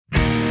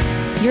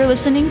You're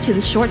listening to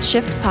the Short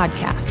Shift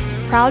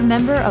Podcast, proud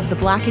member of the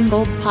Black and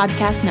Gold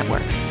Podcast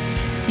Network.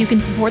 You can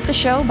support the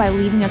show by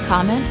leaving a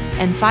comment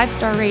and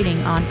 5-star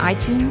rating on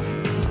iTunes,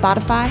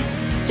 Spotify,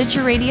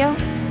 Stitcher Radio,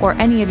 or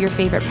any of your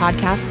favorite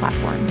podcast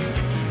platforms.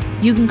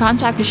 You can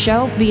contact the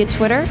show via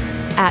Twitter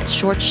at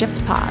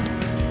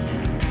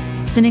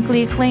ShortShiftPod.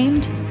 Cynically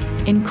acclaimed,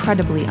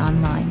 incredibly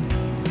online.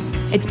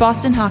 It's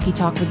Boston Hockey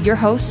Talk with your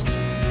hosts,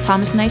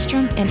 Thomas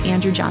Nystrom and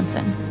Andrew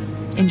Johnson.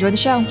 Enjoy the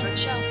show.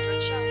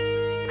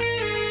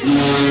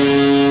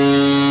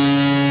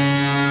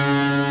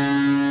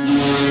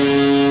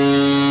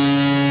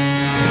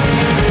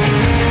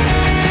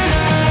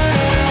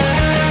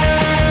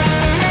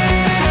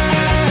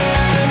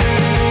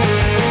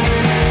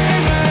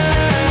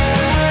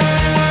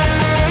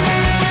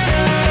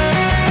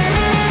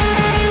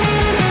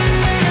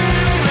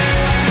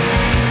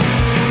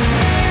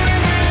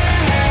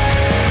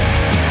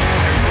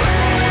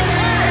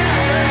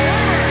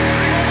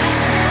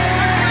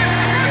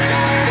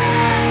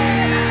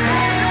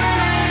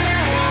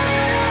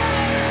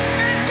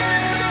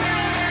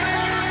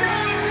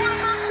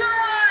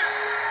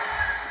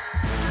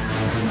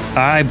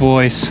 All right,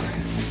 boys.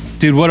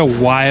 Dude, what a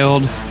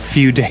wild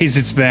few days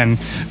it's been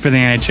for the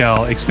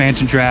NHL.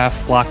 Expansion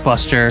draft,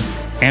 blockbuster,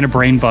 and a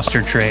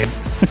brainbuster trade.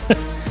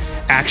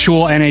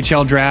 Actual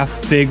NHL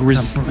draft, big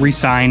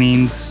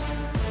re-signings.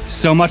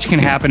 So much can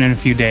happen in a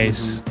few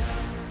days.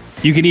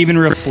 You can even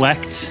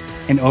reflect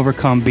and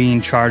overcome being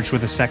charged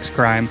with a sex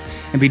crime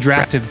and be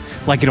drafted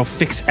like it'll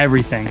fix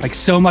everything. Like,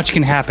 so much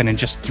can happen in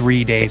just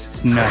 3 days.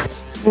 It's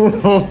nuts.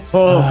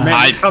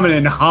 Man, coming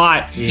in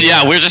hot.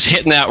 Yeah, we're just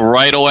hitting that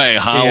right away,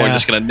 huh? Yeah. We're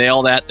just going to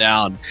nail that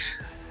down.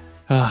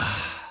 Oh,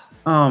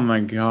 my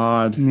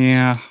God.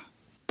 Yeah.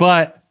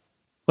 But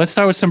let's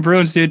start with some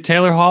Bruins, dude.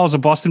 Taylor Hall is a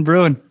Boston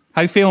Bruin.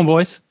 How you feeling,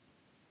 boys?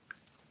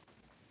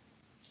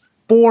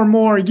 4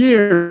 more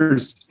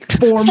years.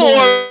 4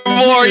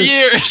 more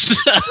years.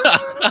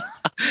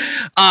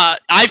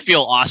 I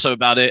feel awesome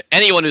about it.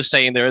 Anyone who's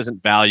saying there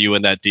isn't value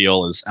in that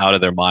deal is out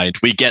of their mind.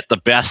 We get the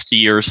best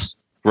years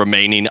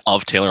remaining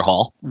of Taylor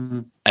Hall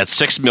at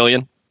 $6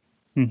 million.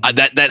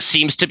 That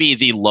seems to be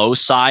the low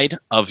side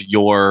of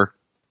your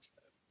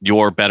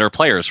better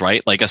players,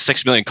 right? Like a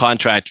 $6 million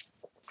contract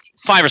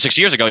 5 or 6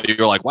 years ago,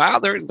 you're like, wow,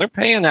 they're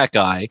paying that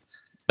guy.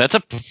 That's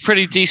a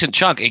pretty decent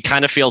chunk. It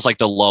kind of feels like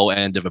the low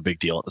end of a big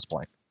deal at this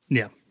point.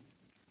 Yeah.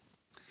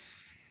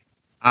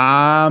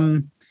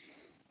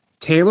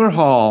 Taylor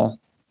Hall,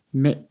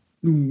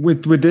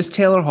 with this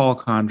Taylor Hall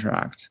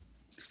contract,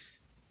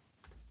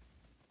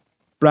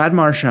 Brad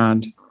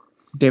Marchand,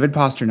 David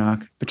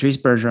Pastrnak, Patrice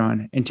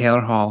Bergeron, and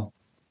Taylor Hall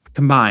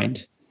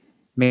combined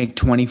make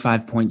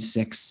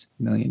 $25.6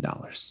 million.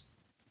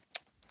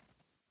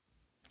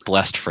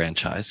 Blessed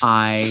franchise.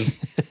 I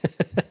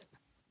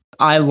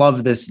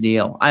love this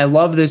deal.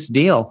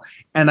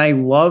 And I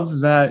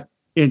love that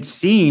it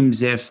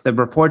seems, if the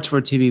reports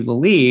were to be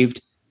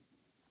believed,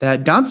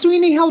 that Don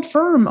Sweeney held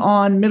firm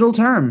on middle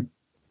term.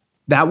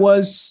 That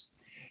was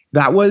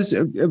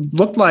it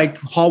looked like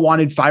Hall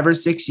wanted 5 or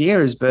 6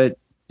 years, but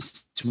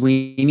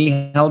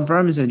Sweeney held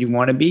firm and said, you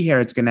want to be here,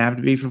 it's going to have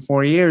to be for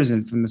 4 years.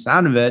 And from the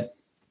sound of it,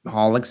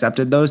 Hall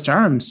accepted those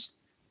terms,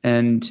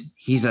 and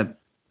he's a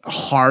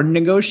hard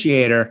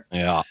negotiator.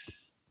 Yeah.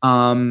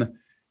 To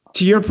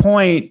your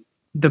point,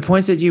 the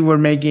points that you were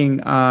making,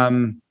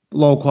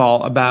 low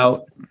call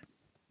about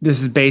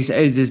is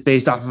this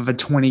based off of a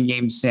 20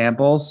 game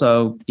sample.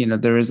 So,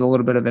 there is a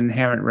little bit of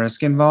inherent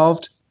risk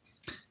involved.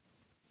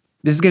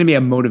 This is going to be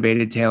a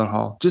motivated Taylor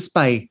Hall just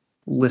by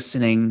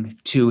listening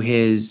to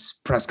his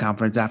press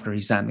conference after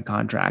he signed the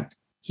contract.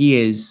 He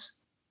is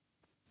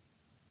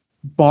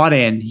bought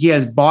in. He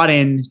has bought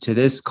into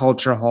this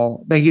culture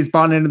he's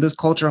bought into this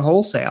culture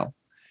wholesale.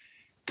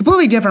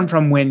 Completely different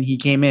from when he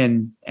came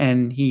in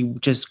and he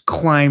just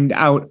climbed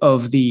out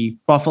of the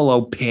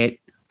Buffalo pit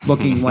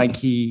looking like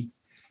he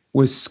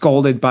was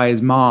scolded by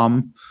his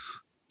mom.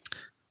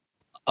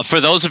 For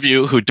those of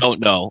you who don't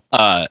know,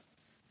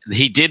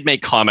 he did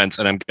make comments,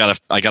 and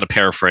I gotta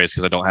paraphrase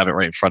because I don't have it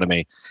right in front of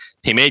me.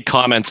 He made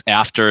comments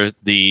after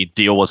the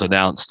deal was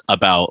announced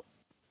about,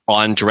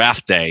 on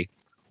draft day,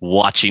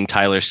 watching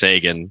Tyler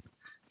Seguin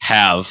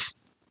have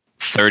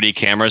 30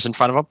 cameras in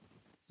front of him.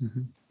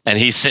 Mm-hmm. And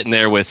he's sitting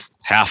there with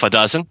half a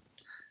dozen.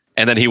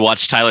 And then he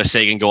watched Tyler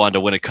Seguin go on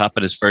to win a cup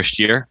in his first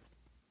year.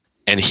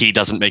 And he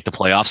doesn't make the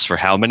playoffs for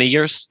how many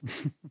years?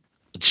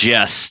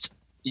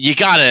 You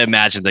got to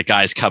imagine the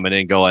guys coming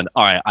in going,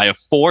 all right, I have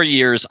 4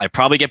 years. I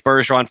probably get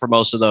Bergeron for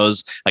most of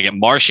those. I get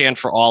Marchand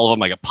for all of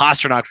them. I get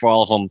Pastrnak for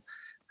all of them.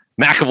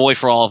 McAvoy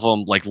for all of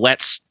them. Like,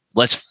 let's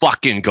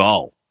fucking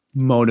go.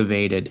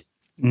 Motivated.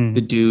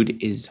 The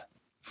dude is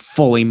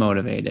fully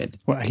motivated.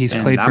 Well, he's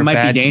played for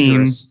bad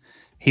teams.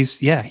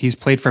 He's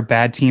played for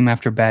bad team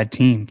after bad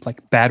team,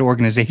 like bad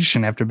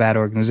organization after bad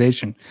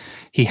organization.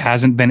 He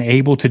hasn't been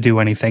able to do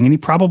anything, and he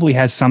probably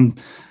has some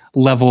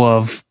level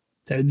of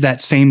that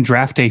same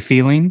draft day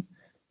feeling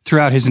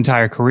throughout his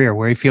entire career,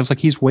 where he feels like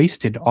he's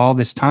wasted all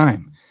this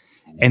time.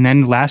 And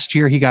then last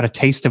year, he got a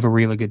taste of a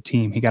really good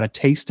team. He got a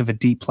taste of a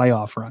deep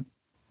playoff run.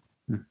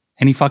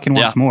 and he fucking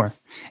wants more.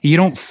 You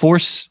don't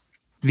force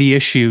the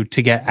issue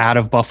to get out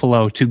of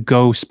Buffalo to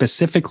go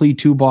specifically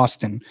to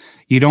Boston.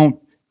 You don't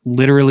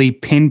literally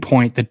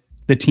pinpoint the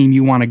team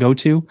you want to go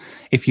to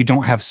if you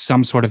don't have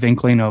some sort of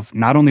inkling of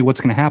not only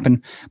what's going to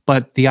happen,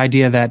 but the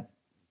idea that,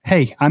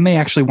 hey, I may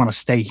actually want to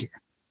stay here.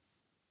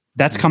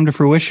 That's come to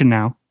fruition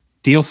now.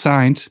 Deal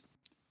signed.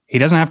 He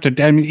doesn't have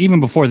to, I mean, even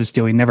before this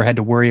deal, he never had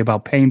to worry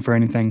about paying for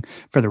anything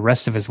for the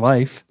rest of his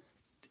life.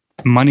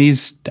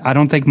 I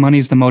don't think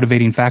money's the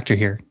motivating factor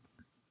here.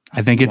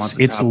 I think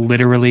it's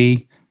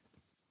literally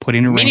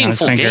putting a ring on his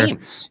finger.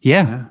 Games.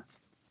 Yeah.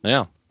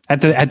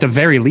 At the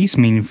very least,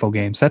 meaningful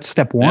games. That's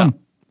step one. Yeah.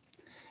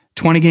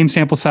 20 game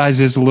sample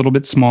size is a little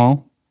bit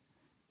small.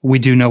 We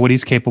do know what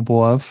he's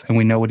capable of, and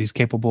we know what he's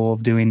capable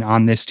of doing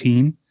on this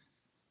team.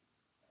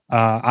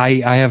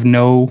 I have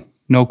no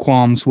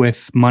qualms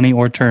with money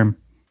or term.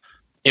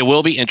 It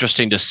will be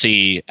interesting to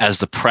see as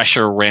the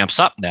pressure ramps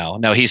up now.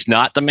 Now, he's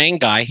not the main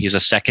guy. He's a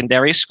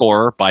secondary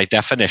scorer by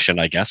definition,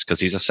 I guess, because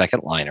he's a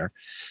second liner.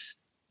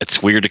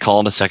 It's weird to call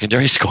him a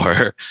secondary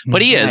scorer,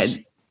 but he is.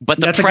 But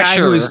the that's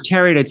pressure, a guy who's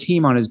carried a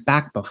team on his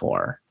back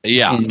before.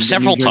 Yeah,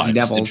 several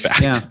times, in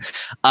fact.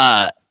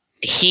 Yeah.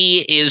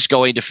 He is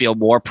going to feel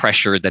more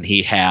pressure than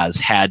he has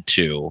had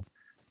to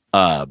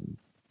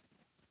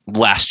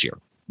last year.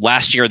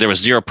 Last year, there was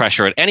zero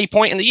pressure at any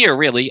point in the year,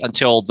 really,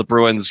 until the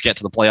Bruins get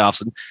to the playoffs.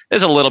 And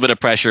there's a little bit of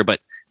pressure, but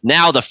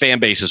now the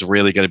fan base is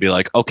really going to be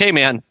like, okay,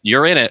 man,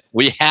 you're in it.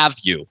 We have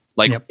you.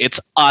 Like,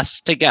 It's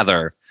us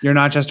together. You're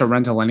not just a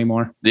rental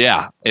anymore.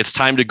 Yeah, it's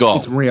time to go.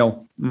 It's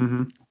real.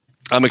 Mm-hmm.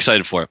 I'm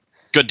excited for it.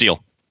 Good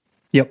deal.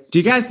 Yep. Do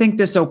you guys think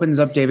this opens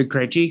up David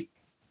Krejci?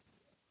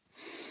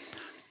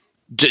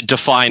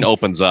 Define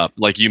opens up.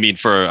 Like, you mean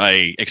for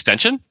a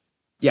extension?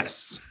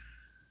 Yes.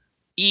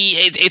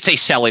 It's a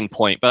selling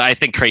point, but I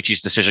think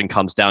Krejci's decision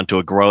comes down to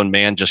a grown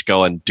man just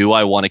going, do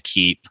I want to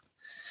keep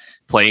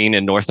playing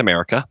in North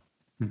America?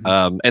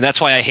 Mm-hmm. And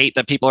that's why I hate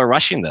that people are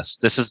rushing this.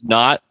 This is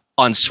not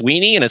on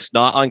Sweeney and it's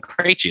not on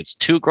Krejci. It's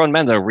two grown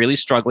men that are really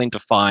struggling to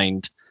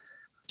find.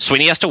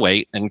 Sweeney has to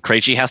wait and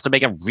Krejci has to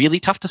make a really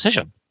tough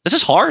decision. This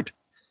is hard.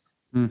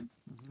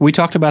 We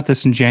talked about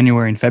this in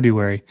January and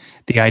February.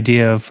 The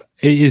idea of,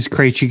 is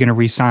Krejci going to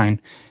re-sign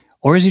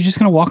or is he just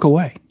going to walk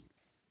away?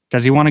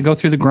 Does he want to go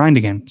through the grind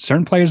again?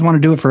 Certain players want to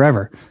do it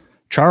forever.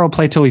 Char will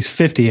play till he's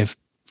 50 if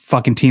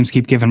fucking teams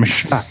keep giving him a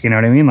shot. You know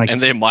what I mean? Like,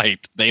 and they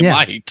might. They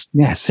might.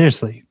 Yeah,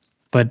 seriously.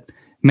 But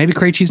maybe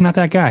Krejci's not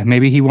that guy.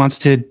 Maybe he wants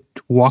to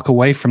walk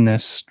away from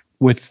this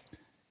with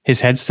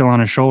his head still on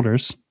his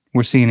shoulders.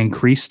 We're seeing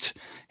increased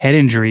head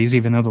injuries,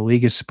 even though the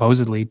league is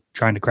supposedly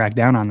trying to crack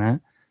down on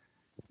that.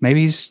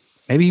 Maybe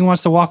he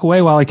wants to walk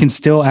away while he can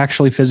still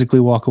actually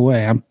physically walk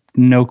away.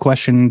 No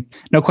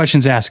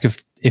questions asked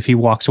if he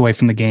walks away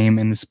from the game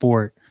and the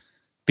sport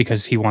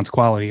because he wants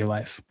quality of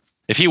life.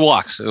 If he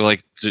walks,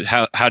 like,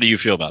 how do you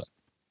feel about it?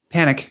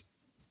 Panic.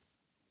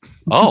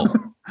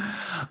 Oh.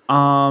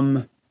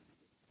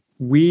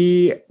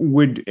 It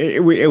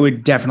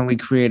would definitely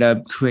create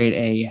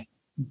a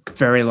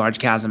very large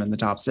chasm in the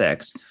top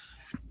six.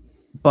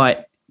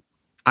 But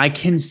I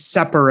can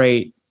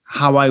separate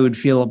how I would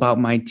feel about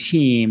my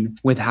team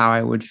with how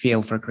I would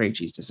feel for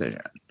Krejci's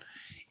decision.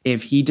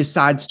 If he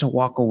decides to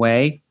walk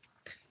away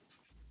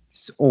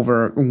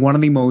over one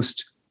of the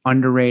most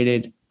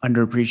underrated,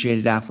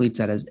 underappreciated athletes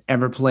that has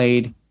ever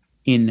played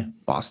in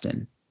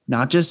Boston,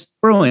 not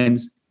just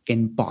Bruins,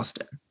 in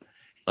Boston.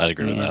 I'd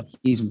agree with that.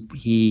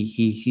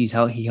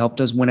 He helped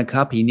us win a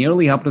cup. He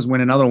nearly helped us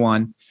win another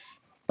one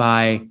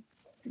by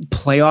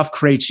playoff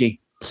Krejci.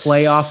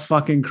 Playoff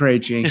fucking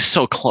Krejci. It's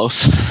so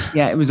close.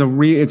 Yeah, it's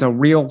a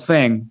real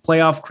thing.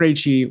 Playoff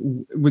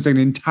Krejci was an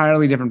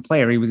entirely different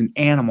player. He was an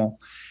animal.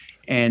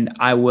 And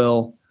I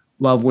will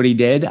love what he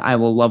did. I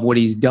will love what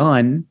he's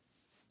done.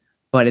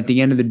 But at the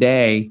end of the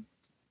day,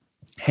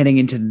 heading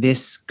into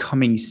this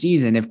coming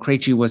season, if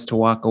Krejci was to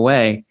walk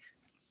away,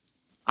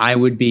 I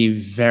would be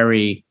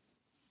very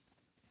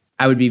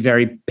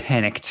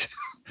panicked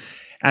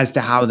as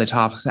to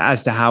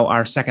how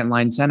our second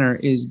line center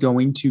is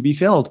going to be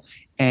filled.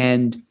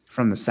 And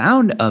from the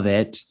sound of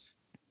it,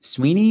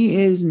 Sweeney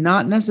is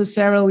not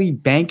necessarily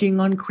banking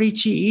on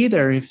Krejci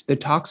either, if the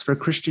talks for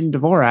Christian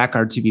Dvorak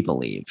are to be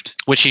believed.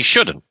 Which he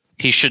shouldn't.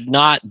 He should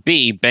not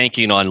be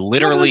banking on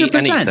literally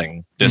 100%.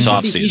 Anything this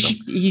offseason.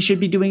 He should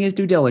be doing his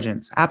due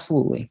diligence.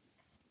 Absolutely.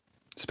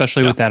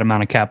 Especially with that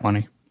amount of cap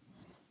money.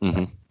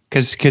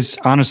 Because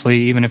honestly,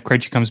 even if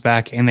Krejci comes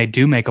back and they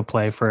do make a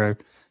play for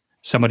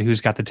somebody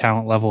who's got the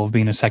talent level of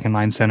being a second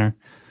line center,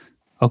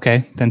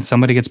 okay, then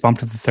somebody gets bumped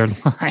to the third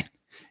line.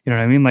 You know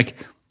what I mean? Like,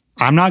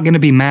 I'm not going to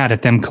be mad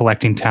at them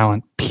collecting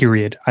talent,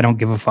 period. I don't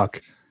give a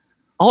fuck.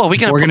 Oh, are we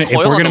going to if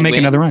we're going to make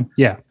another run?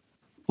 Yeah.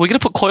 We're going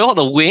to put Coyle on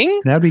the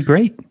wing? That'd be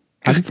great.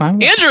 I'd be fine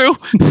with Andrew,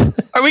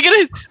 are we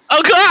going to...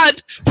 Oh,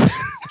 God.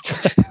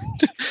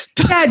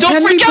 Dad,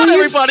 don't freak out,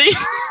 everybody.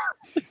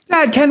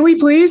 Dad, can we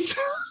please?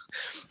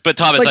 But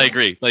Thomas, I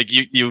agree. Like,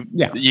 you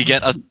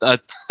get a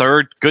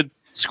third good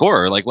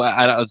scorer, like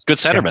a good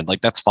centerman.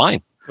 Like, that's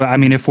fine. I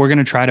mean, if we're going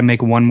to try to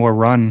make one more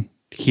run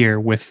here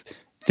with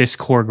this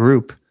core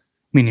group,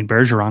 meaning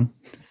Bergeron.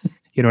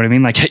 You know what I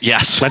mean? Like,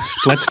 Yes.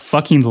 let's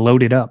fucking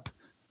load it up.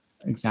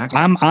 Exactly.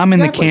 I'm in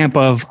the camp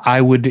of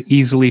I would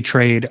easily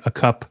trade a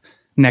cup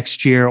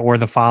next year or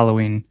the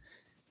following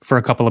for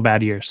a couple of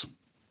bad years.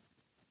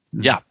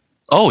 Yeah.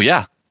 Oh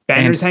yeah.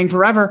 Banners hang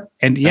forever.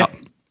 And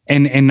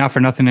and not for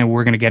nothing, and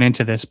we're going to get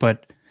into this,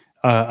 but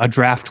a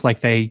draft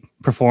like they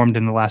performed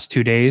in the last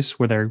 2 days,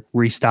 where they're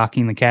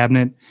restocking the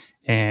cabinet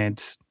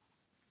and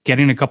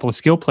getting a couple of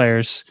skill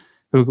players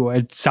who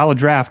a solid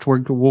draft.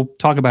 We'll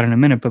talk about it in a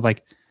minute, but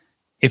like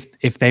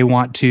if they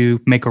want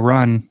to make a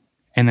run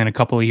and then a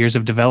couple of years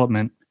of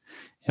development,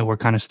 and we're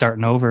kind of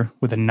starting over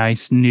with a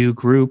nice new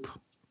group,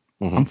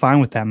 I'm fine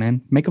with that,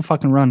 man. Make a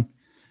fucking run.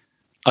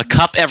 A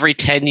cup every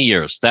 10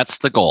 years. That's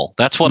the goal.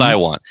 That's what I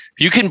want.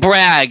 You can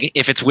brag.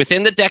 If it's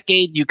within the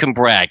decade, you can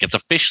brag. It's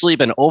officially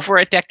been over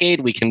a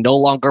decade. We can no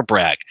longer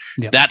brag.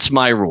 Yep. That's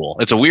my rule.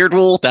 It's a weird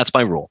rule. That's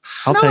my rule.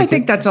 I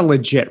think that's a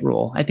legit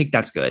rule. I think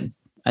that's good.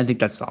 I think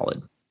that's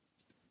solid.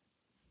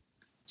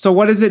 So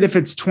what is it if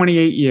it's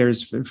 28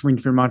 years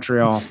for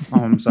Montreal?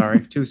 Oh, I'm sorry.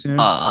 Too soon?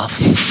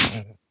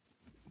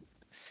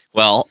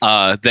 Well,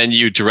 then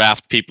you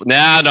draft people. No,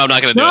 I'm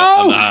not going to do it.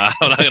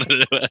 I'm not going to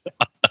do it.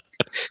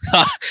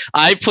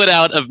 I put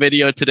out a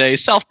video today,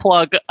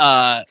 self-plug,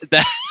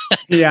 that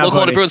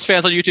local Bruins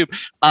fans on YouTube.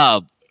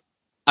 I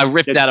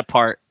ripped that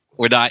apart.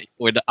 I'm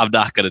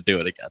not going to do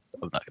it again.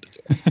 I'm not going to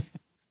do it.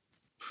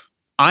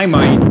 I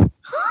might.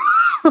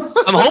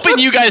 I'm hoping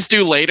you guys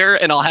do later,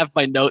 and I'll have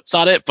my notes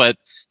on it, but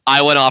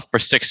I went off for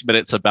 6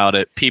 minutes about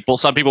it.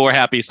 Some people were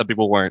happy, some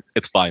people weren't.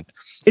 It's fine.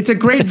 It's a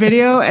great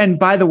video, and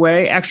by the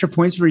way, extra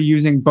points for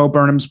using Bo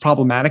Burnham's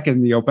Problematic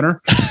in the opener.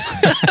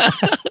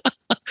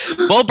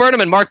 Bo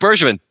Burnham and Mark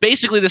Bergevin,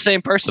 basically the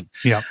same person.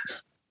 Yeah.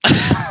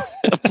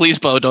 Please,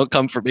 Bo, don't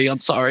come for me. I'm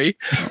sorry.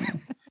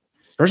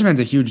 Bergevin's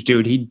a huge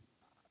dude. He'd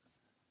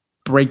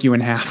break you in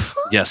half.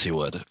 Yes, he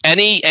would.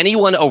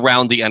 Anyone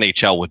around the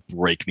NHL would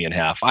break me in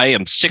half. I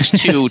am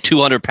 6'2",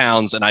 200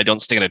 pounds, and I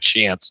don't stand a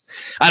chance.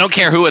 I don't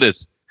care who it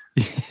is.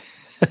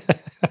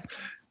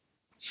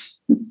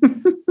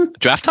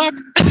 Draft talk?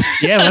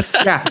 Yeah,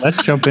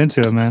 let's jump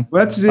into it, man.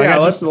 Let's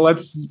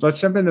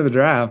jump into the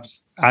draft.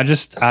 I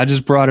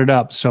just brought it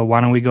up, so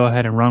why don't we go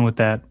ahead and run with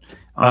that?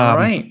 All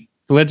right.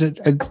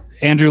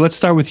 Andrew, let's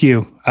start with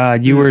you.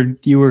 You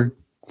were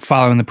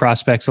following the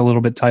prospects a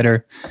little bit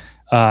tighter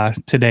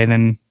today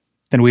than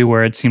we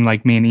were. It seemed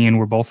like me and Ian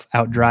were both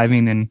out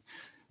driving and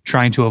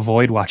trying to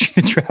avoid watching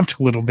the draft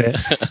a little bit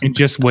and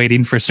just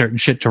waiting for certain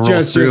shit to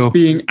roll through. Just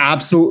being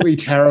absolutely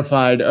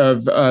terrified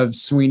of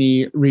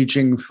Sweeney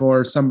reaching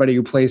for somebody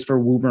who plays for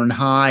Woburn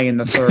High in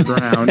the third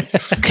round.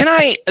 Can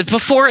I,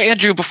 before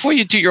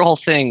you do your whole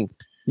thing?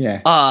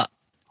 Yeah.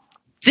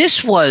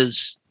 This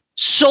was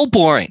so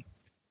boring.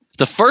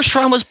 The first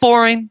round was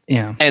boring.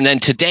 Yeah. And then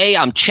today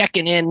I'm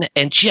checking in,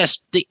 and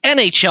just the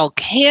NHL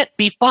can't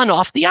be fun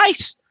off the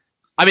ice.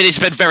 I mean, it's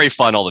been very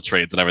fun, all the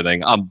trades and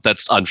everything.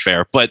 That's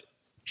unfair, but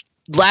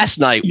last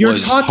night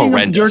was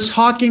horrendous. You're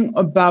talking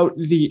about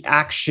the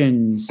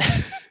actions.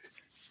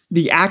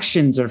 The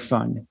actions are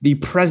fun. The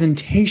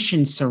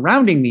presentation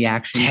surrounding the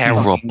actions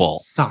terrible.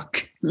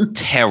 Suck.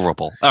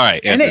 Terrible. All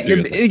right. And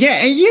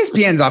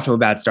ESPN's off to a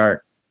bad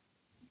start.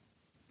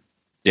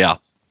 Yeah.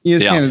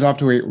 ESPN is off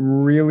to a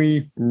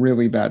really,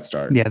 really bad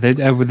start. Yeah,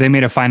 they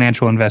made a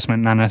financial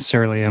investment, not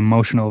necessarily an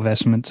emotional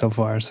investment so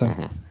far.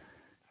 So,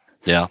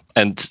 yeah,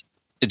 and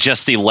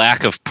just the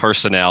lack of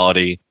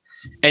personality.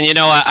 And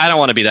I don't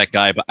want to be that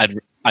guy, but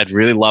I'd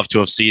really love to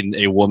have seen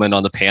a woman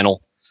on the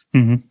panel.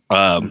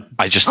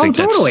 I just think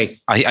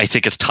totally. I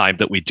think it's time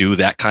that we do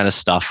that kind of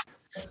stuff.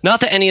 Not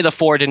that any of the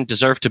four didn't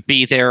deserve to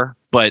be there,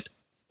 but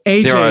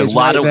AJ there are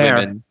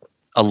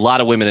a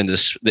lot of women in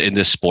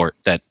this sport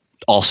that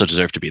also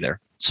deserve to be there.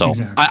 So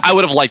exactly. I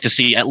would have liked to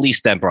see at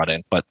least them brought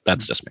in, but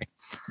that's just me.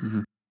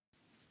 Mm-hmm.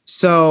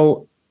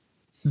 So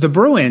the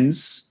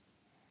Bruins,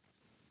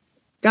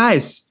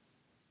 guys,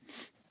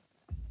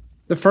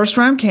 the first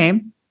round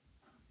came.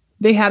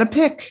 They had a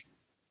pick.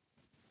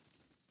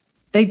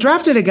 They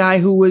drafted a guy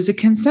who was a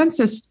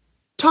consensus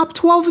top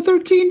 12 or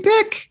 13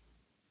 pick.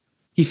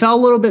 He fell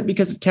a little bit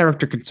because of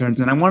character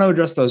concerns, and I want to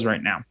address those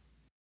right now.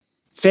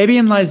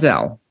 Fabian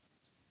Lysell.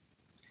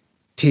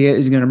 Tia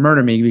is going to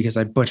murder me because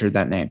I butchered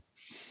that name.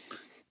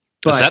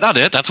 But is that not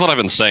it? That's what I've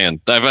been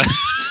saying.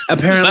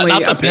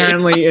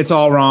 Apparently it's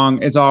all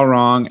wrong. It's all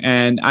wrong.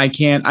 And I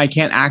can't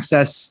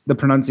access the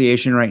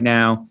pronunciation right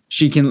now.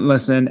 She can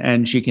listen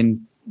and she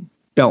can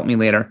belt me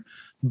later.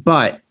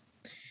 But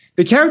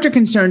the character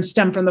concerns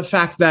stem from the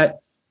fact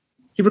that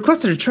he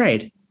requested a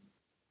trade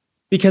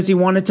because he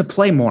wanted to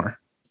play more.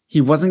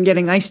 He wasn't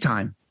getting ice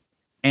time.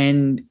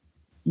 And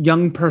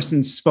young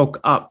persons spoke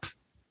up.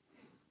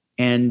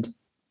 And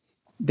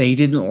they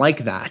didn't like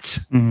that.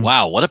 Mm-hmm.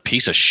 Wow, what a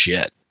piece of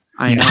shit.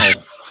 I know.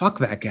 Fuck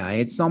that guy.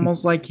 It's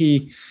almost like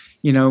he,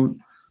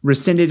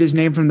 rescinded his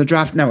name from the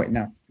draft. No.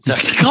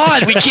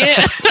 God, we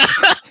can't.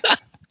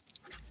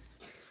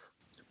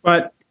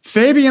 But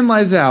Fabian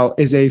Lysell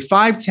is a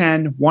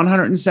 5'10",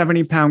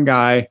 170-pound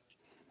guy,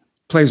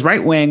 plays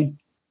right wing,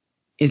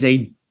 is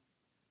a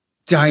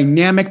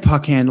dynamic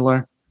puck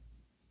handler,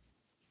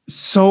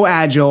 so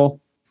agile,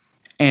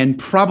 and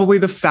probably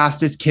the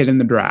fastest kid in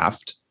the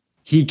draft.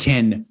 He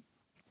can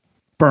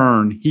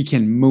burn, he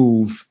can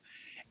move.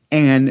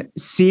 And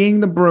seeing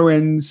the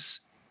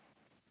Bruins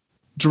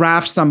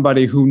draft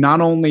somebody who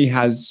not only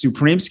has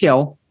supreme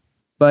skill,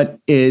 but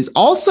is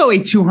also a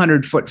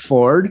 200-foot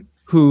forward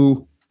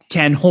who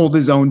can hold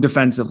his own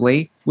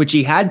defensively, which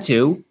he had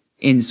to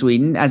in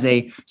Sweden as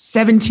a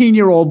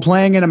 17-year-old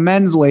playing in a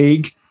men's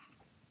league.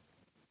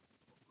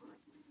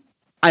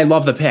 I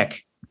love the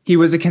pick. He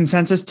was a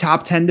consensus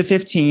top 10 to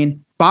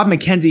 15. Bob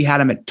McKenzie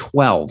had him at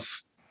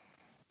 12.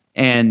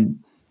 And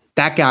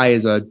that guy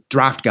is a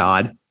draft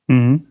god.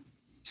 Mm-hmm.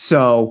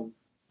 So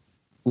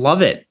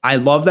love it. I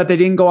love that they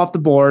didn't go off the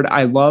board.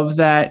 I love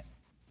that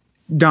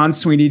Don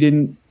Sweeney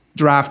didn't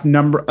draft the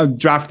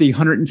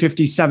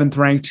 157th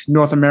ranked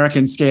North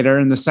American skater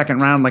in the second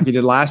round like he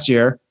did last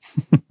year.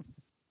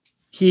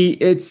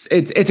 It's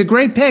a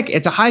great pick.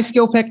 It's a high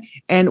skill pick,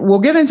 and we'll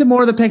get into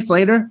more of the picks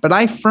later. But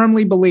I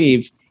firmly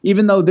believe,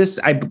 even though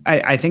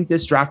I think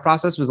this draft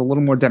process was a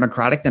little more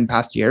democratic than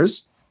past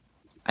years,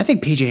 I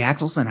think PJ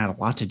Axelson had a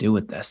lot to do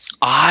with this.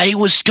 I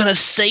was gonna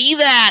say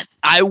that.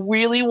 I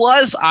really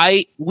was.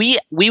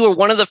 We were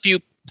one of the few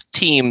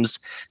teams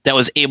that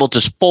was able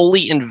to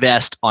fully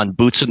invest on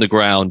boots in the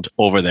ground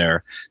over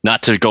there.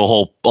 Not to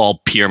go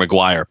all Pierre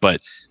Maguire,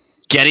 but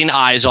getting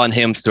eyes on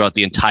him throughout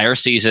the entire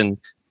season.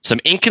 Some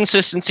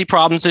inconsistency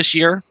problems this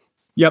year.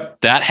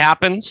 Yep. That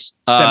happens.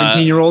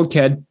 17-year-old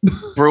kid.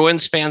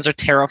 Bruins fans are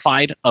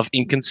terrified of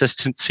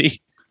inconsistency.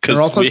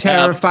 They're also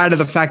terrified of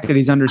the fact that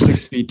he's under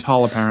 6 feet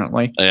tall,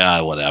 apparently.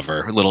 Yeah,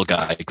 whatever. Little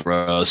guy,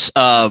 gross.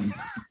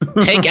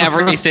 Take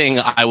everything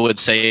I would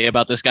say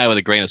about this guy with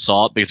a grain of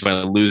salt, because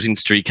my losing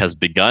streak has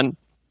begun.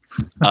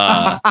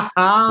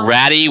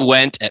 Ratty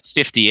went at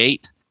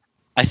 58.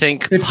 I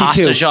think 52.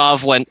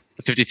 Hostajov went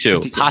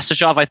 52.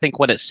 Hostajov, I think,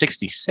 went at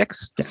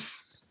 66.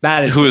 Yes.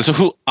 That is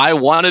who I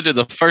wanted in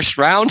the first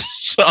round.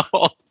 So,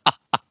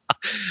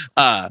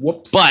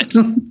 whoops. But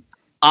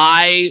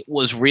I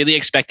was really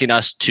expecting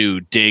us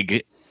to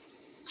dig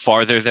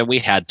farther than we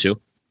had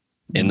to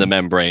in the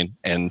membrane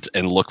and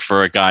look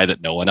for a guy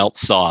that no one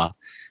else saw,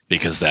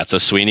 because that's a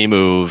Sweeney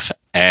move.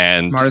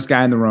 And smartest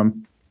guy in the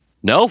room.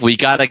 No, we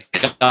got a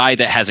guy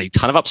that has a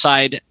ton of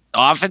upside.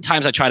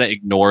 Oftentimes I try to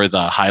ignore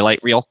the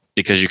highlight reel,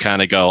 because you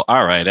kind of go,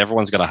 all right,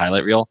 everyone's got a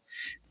highlight reel.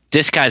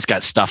 This guy's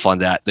got stuff on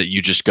that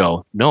you just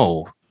go,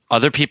 no,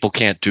 other people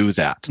can't do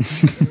that.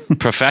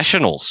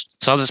 Professionals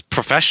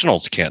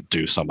can't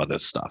do some of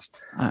this stuff.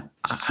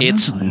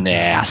 It's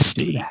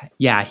nasty.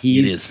 Yeah, it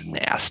is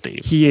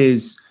nasty. He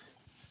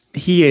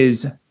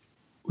is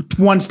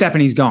one step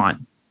and he's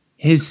gone.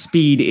 His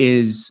speed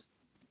is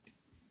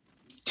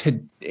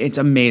it's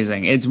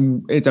amazing. It's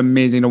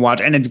amazing to watch.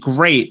 And it's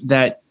great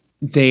that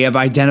they have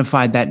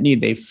identified that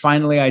need. They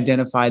finally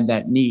identified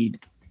that need.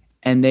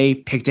 And they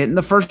picked it in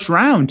the first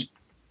round.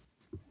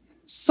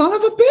 Son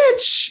of a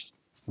bitch.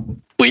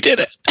 We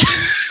did it.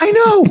 I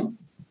know.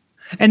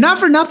 And not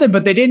for nothing,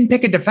 but they didn't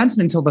pick a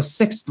defenseman until the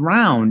 6th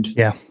round.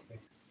 Yeah.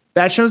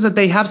 That shows that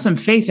they have some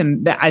faith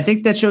in that. I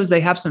think that shows they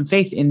have some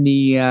faith in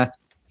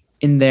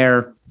in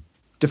their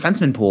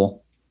defenseman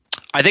pool.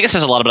 I think it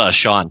says a lot about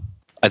Sean.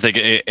 I think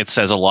it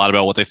says a lot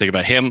about what they think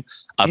about him,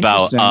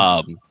 about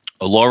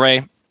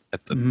Lore.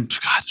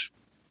 God,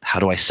 how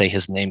do I say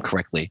his name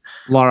correctly?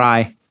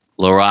 Lorai.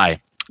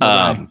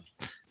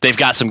 They've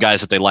got some guys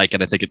that they like,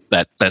 and I think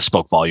that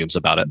spoke volumes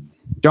about it.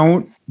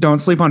 Don't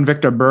sleep on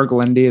Victor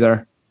Berglund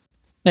either.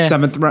 Yeah.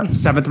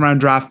 Seventh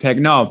round draft pick.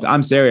 No,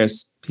 I'm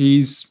serious.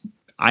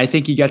 I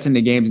think he gets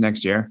into games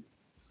next year.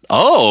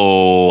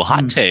 Oh,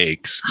 hot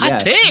takes. Hot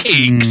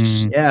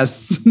takes.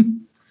 Yes.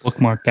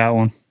 Bookmark that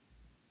one.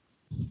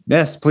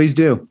 Yes, please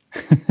do.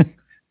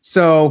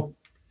 So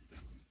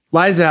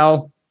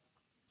Lysell,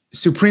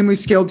 supremely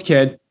skilled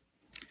kid.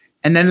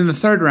 And then in the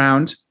 3rd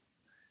round,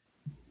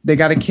 they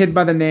got a kid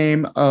by the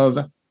name of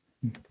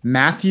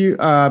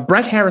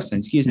Brett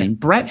Harrison,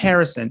 Brett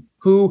Harrison,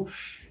 who,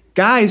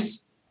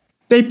 guys,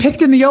 they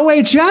picked in the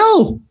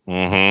OHL.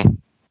 Mm-hmm.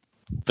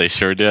 They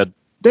sure did.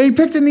 They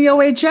picked in the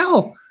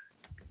OHL.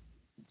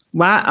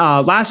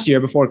 Last year,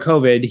 before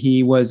COVID,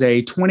 he was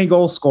a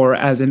 20-goal scorer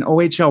as an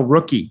OHL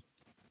rookie.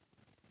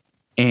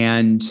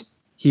 And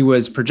he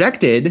was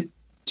projected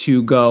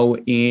to go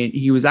in.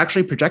 He was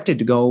actually projected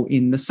to go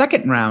in the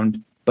 2nd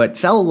round, but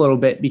fell a little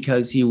bit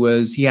because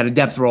he had a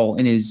depth role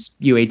in his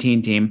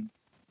U18 team.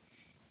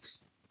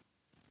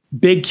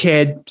 Big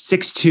kid,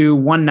 6'2",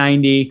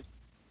 190,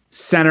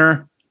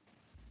 center,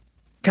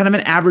 kind of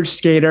an average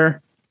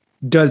skater,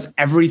 does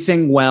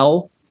everything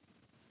well,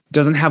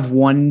 doesn't have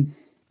one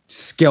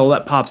skill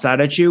that pops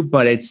out at you,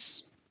 but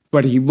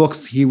he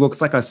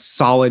looks like a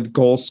solid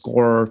goal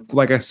scorer,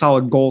 like a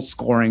solid goal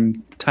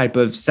scoring type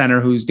of center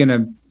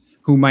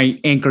who might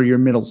anchor your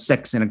middle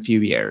 6 in a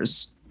few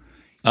years.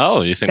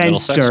 Oh, you think middle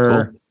 6?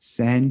 Cool.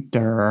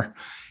 Center.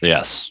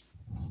 Yes.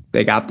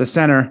 They got the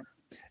center,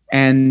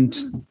 and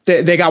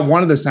they got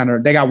one of the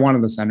center. They got one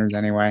of the centers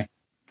anyway,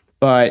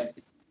 but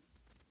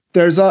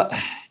there's some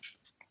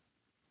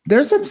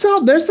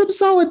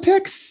solid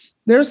picks.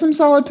 there's some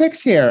solid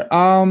picks here.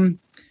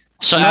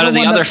 So out of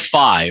the other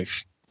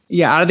 5,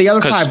 out of the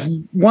other 5,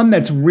 one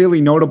that's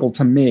really notable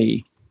to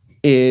me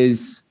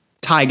is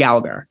Ty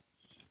Gallagher.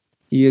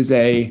 He was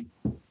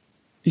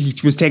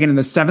taken in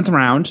the 7th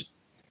round.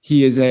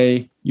 He is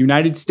a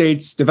United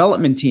States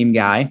development team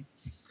guy.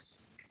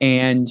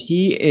 And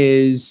he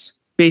is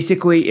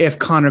basically if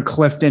Connor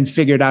Clifton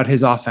figured out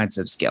his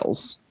offensive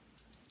skills.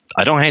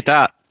 I don't hate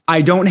that.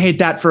 I don't hate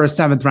that for a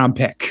 7th round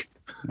pick.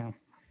 No.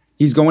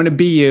 He's going to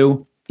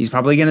BU. He's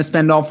probably going to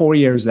spend all 4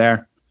 years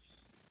there.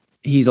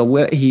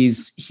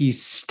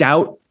 He's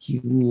stout.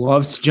 He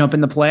loves to jump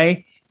in the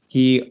play.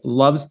 He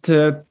loves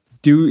to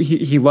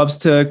he loves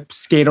to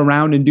skate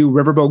around and do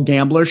riverboat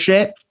gambler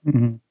shit.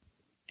 Mm-hmm.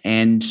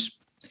 And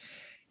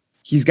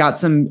he's got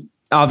some,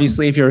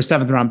 obviously, if you're a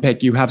 7th round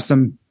pick, you have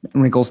some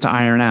wrinkles to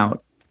iron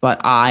out.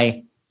 But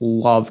I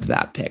loved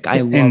that pick.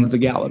 I loved the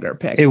Gallagher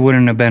pick. It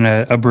wouldn't have been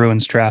a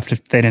Bruins draft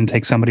if they didn't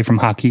take somebody from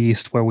Hockey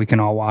East where we can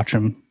all watch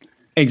them.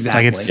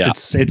 Exactly. Like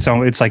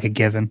it's like a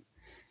given.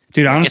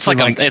 Dude, honestly,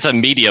 it's a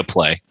media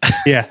play.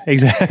 Yeah,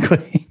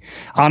 exactly.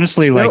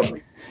 Honestly,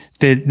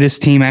 this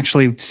team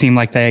actually seemed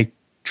like they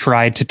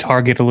tried to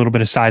target a little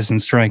bit of size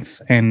and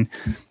strength. And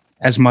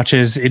as much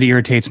as it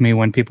irritates me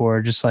when people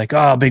are just like,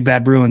 "Oh, big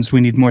bad Bruins, we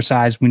need more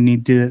size. We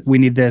need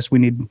this. We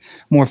need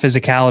more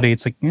physicality."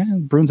 It's like, yeah,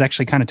 Bruins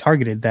actually kind of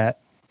targeted that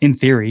in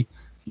theory.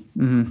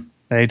 Mm-hmm.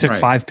 They took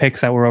 5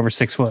 picks that were over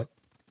 6 foot.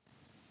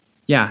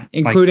 Yeah,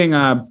 including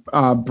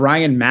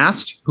Brian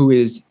Mast, who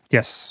is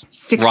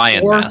 6'4".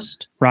 Ryan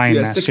Mast.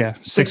 Ryan Mast,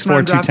 6'4",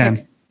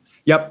 210.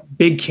 Yep,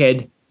 big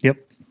kid. Yep.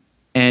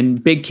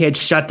 And big kid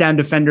shutdown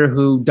defender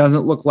who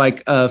doesn't look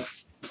like a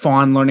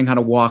fawn learning how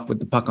to walk with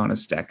the puck on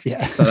his stick.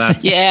 Yeah. So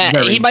that's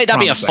he might not promising.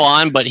 be a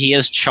fawn, but he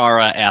has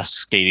Chara-esque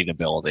skating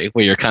ability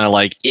where you're kind of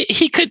like,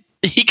 he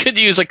could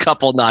use a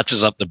couple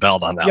notches up the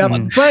belt on that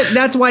one. But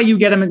that's why you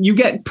get him. You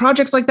get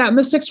projects like that in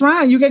the 6th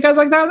round. You get guys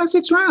like that in the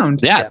 6th round.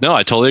 Yeah, no,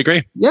 I totally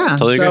agree. Yeah.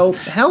 Totally agree.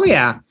 Hell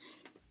yeah.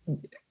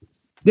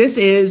 This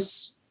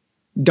is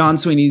Don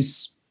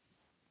Sweeney's.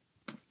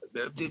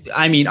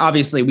 I mean,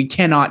 obviously, we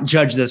cannot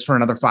judge this for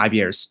another 5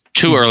 years.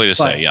 Too early to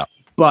say, yeah.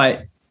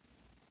 But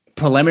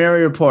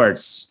preliminary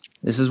reports,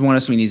 this is one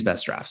of Sweeney's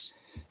best drafts.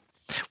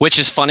 Which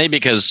is funny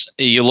because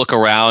you look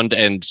around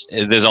and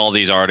there's all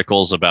these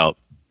articles about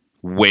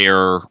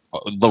where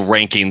the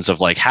rankings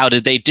of like, how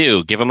did they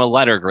do? Give them a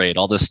letter grade,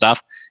 all this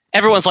stuff.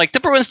 Everyone's like, the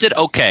Bruins did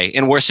okay.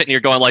 And we're sitting here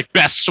going like,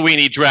 best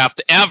Sweeney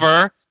draft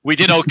ever. We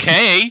did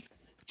okay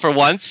for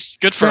once.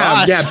 Good for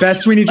us. Yeah,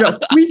 best Sweeney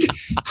draft. We did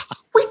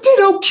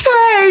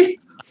okay.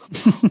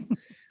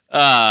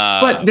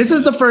 But this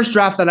is the first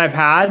draft that I've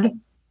had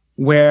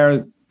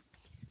where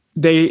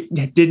they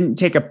didn't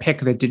take a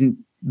pick that didn't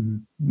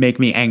make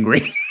me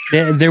angry.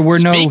 There were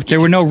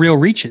no real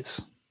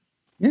reaches.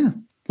 Yeah.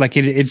 Like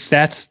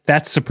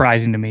that's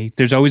surprising to me.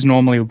 There's always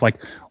normally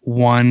like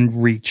one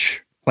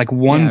reach, like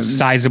one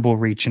sizable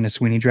reach in a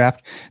Sweeney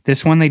draft.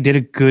 This one, they did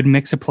a good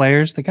mix of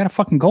players. They got a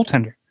fucking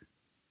goaltender.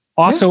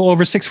 Also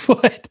over 6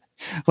 foot.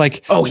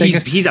 Like,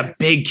 he's a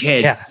big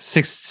kid. Yeah.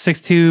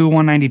 6'2",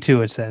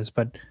 192 it says,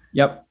 but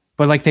yep.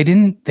 But like they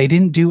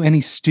didn't do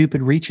any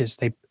stupid reaches.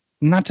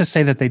 Not to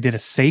say that they did a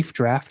safe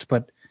draft,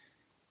 but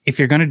if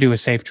you're going to do a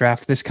safe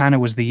draft, this kind of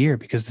was the year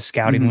because the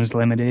scouting was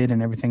limited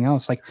and everything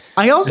else. Like,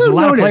 I also there's a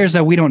lot noticed of players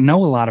that we don't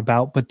know a lot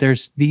about, but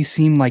these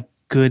seem like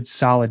good,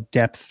 solid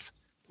depth,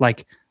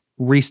 like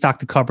restock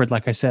the cupboard.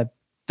 Like I said,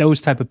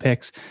 those type of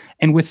picks,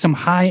 and with some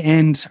high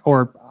end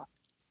or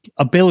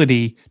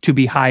ability to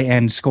be high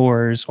end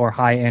scorers or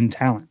high end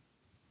talent.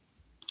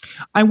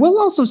 I will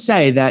also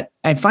say that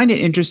I find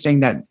it interesting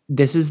that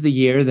this is the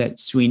year that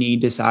Sweeney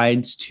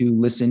decides to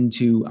listen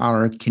to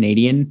our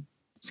Canadian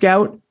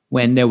scout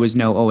when there was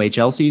no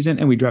OHL season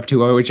and we draft 2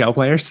 OHL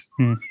players.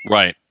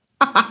 Right.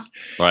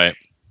 Right.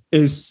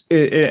 Does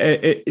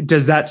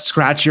that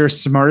scratch your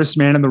smartest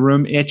man in the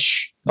room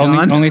itch?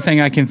 Only thing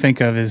I can think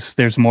of is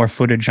there's more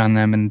footage on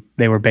them and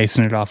they were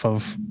basing it off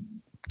of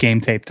game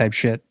tape type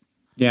shit.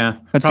 Yeah.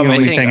 That's the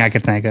only thing I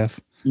could think of.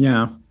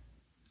 Yeah.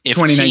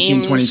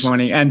 2019,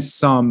 2020, and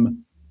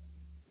some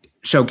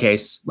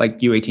showcase, like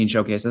U18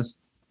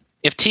 showcases.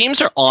 If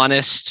teams are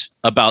honest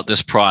about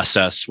this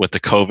process with the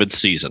COVID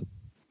season,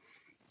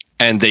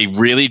 and they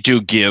really do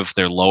give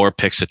their lower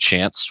picks a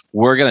chance,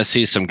 we're going to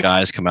see some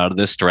guys come out of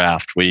this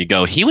draft where you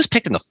go, he was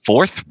picked in the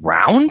 4th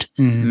round?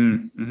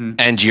 Mm-hmm.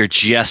 And you're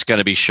just going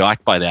to be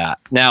shocked by that.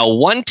 Now,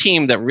 one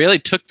team that really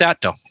took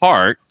that to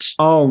heart.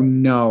 Oh,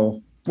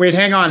 no. Wait,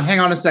 hang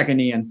on a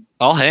second, Ian.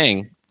 I'll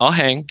hang.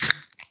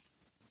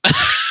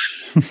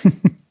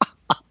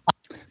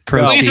 Proceed.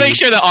 Please make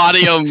sure the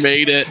audio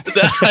made it.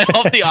 I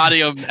hope the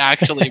audio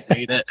actually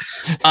made it.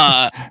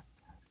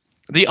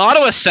 The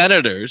Ottawa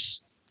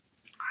Senators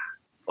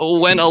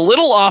went a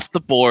little off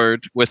the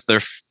board with their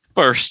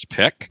first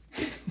pick.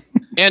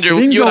 Andrew,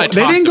 they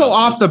didn't go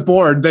off the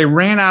board. They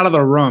ran out of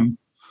the room.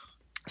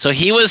 So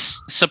he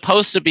was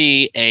supposed to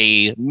be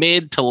a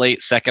mid to late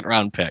 2nd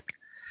round pick.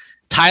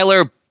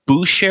 Tyler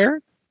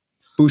Boucher.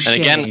 And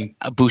again,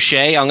 Boucher,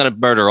 I'm going to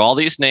murder all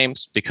these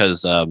names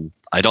because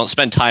I don't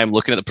spend time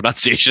looking at the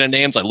pronunciation of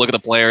names. I look at the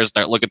players,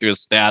 start looking through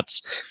his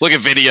stats, look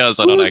at videos.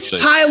 I don't actually.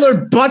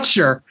 Tyler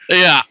Butcher?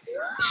 Yeah.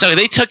 So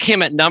they took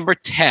him at number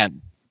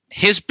 10.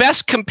 His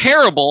best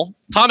comparable,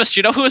 Thomas, do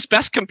you know who his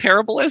best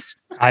comparable is?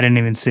 I didn't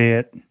even see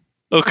it.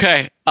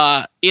 Okay.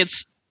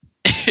 It's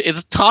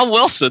Tom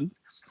Wilson,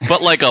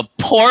 but like a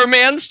poor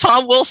man's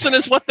Tom Wilson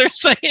is what they're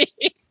saying.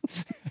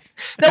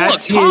 Now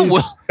That's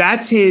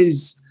that's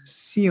his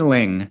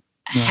ceiling.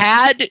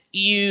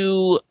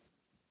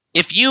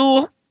 If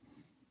you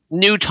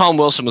knew Tom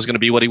Wilson was going to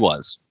be what he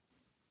was,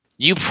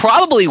 you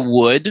probably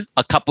would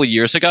a couple of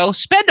years ago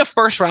spend a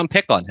first round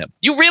pick on him.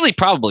 You really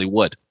probably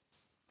would,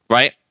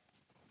 right?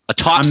 A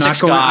top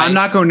six guy. I'm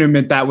not going to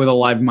admit that with a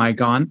live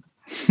mic on.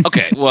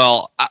 Okay,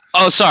 well,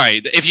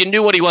 sorry. If you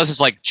knew what he was as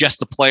like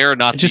just a player,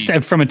 not just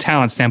from a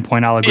talent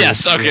standpoint, I'll agree.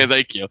 Yes. Okay.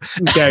 Thank you.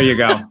 There you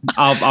go.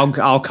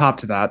 I'll cop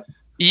to that.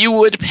 You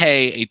would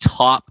pay a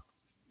top,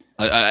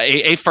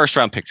 a first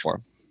round pick for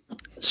him.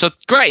 So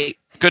great,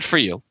 good for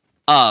you.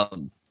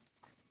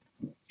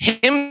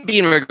 Him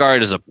being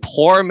regarded as a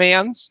poor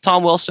man's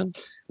Tom Wilson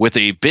with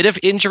a bit of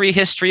injury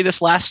history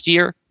this last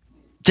year,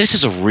 this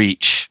is a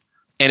reach.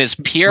 And it's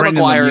Pierre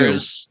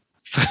Maguire's.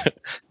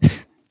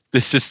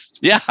 This is,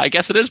 I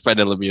guess it is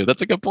Brendan Lemieux.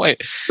 That's a good point.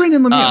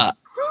 Brendan Lemieux.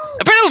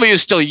 Brendan Lemieux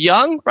is still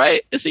young,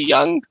 right? Is he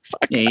young?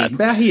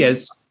 Yeah, he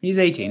is. He's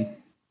 18.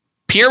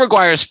 Pierre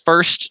Maguire's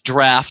first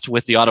draft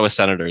with the Ottawa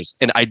Senators,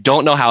 and I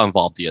don't know how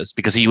involved he is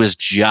because he was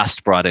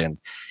just brought in.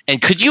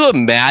 And could you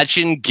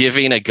imagine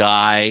giving a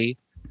guy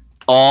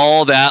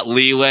all that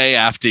leeway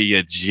after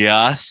you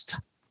just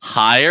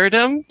hired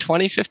him?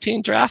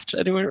 2015 draft.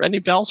 Any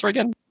bells for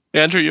again?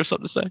 Andrew, you have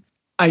something to say?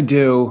 I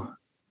do.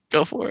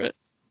 Go for it.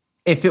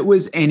 If it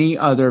was any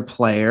other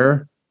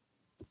player,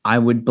 I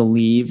would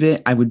believe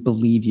it. I would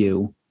believe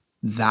you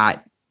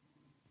that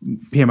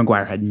Pierre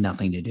Maguire had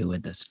nothing to do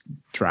with this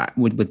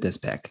with this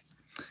pick.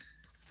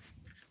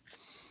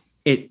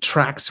 It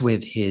tracks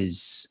with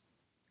his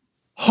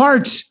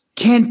heart.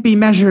 Can't be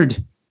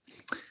measured.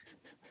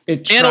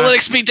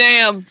 Analytics be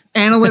damned.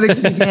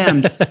 Analytics be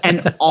damned.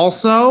 And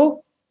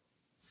also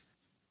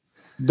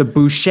the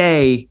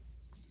Boucher.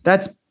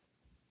 That's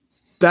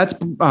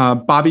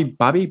Brian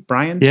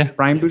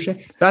Boucher.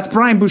 That's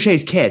Brian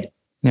Boucher's kid.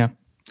 Yeah.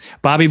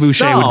 Bobby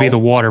Boucher would be the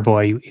water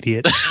boy, you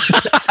idiot.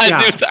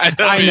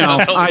 I know.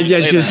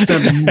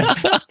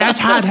 That's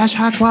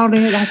high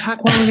quality. That's high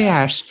quality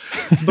ash.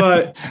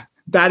 But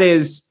that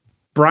is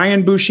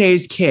Brian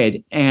Boucher's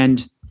kid,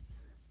 and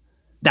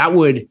that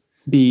would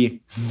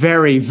be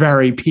very,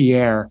 very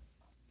Pierre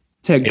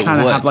to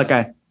kind of have like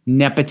a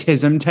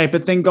nepotism type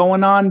of thing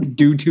going on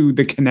due to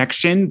the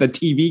connection, the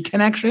TV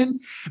connection.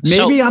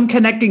 Maybe I'm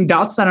connecting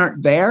dots that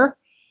aren't there,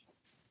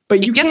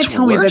 but you can't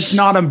tell me that's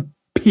not a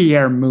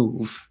Pierre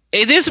move.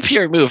 It is a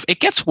Pierre move. It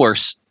gets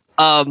worse.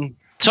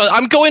 So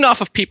I'm going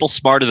off of people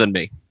smarter than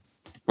me,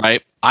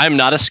 right? I'm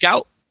not a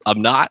scout.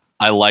 I'm not.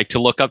 I like to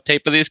look up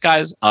tape of these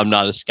guys. I'm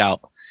not a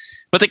scout.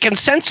 But the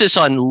consensus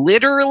on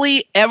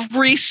literally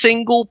every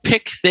single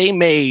pick they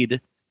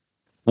made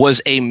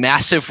was a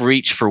massive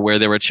reach for where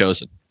they were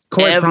chosen.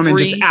 Corey Crummett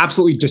just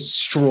absolutely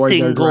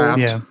destroyed their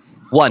draft. Yeah.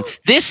 One.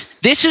 This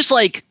is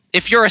like,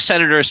 if you're a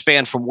Senators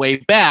fan from way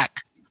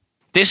back,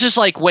 this is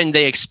like when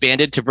they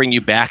expanded to bring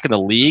you back in the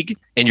league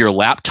and your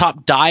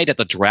laptop died at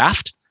the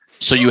draft.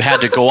 So you had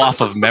to go off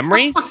of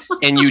memory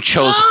and you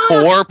chose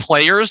 4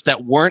 players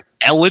that weren't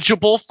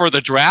eligible for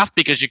the draft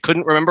because you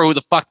couldn't remember who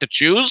the fuck to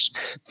choose.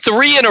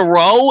 3 in a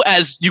row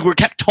as you were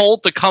kept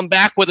told to come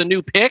back with a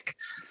new pick.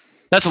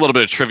 That's a little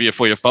bit of trivia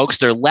for you folks.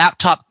 Their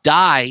laptop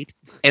died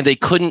and they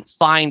couldn't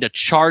find a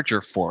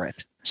charger for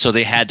it. So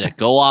they had to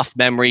go off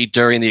memory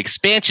during the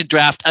expansion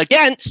draft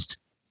against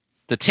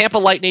the Tampa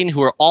Lightning,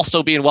 who are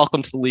also being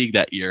welcomed to the league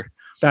that year.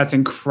 That's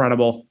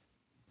incredible.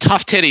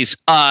 Tough titties.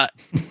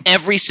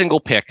 Every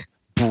single pick.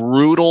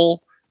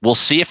 Brutal. We'll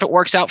see if it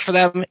works out for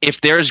them.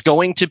 If there's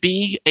going to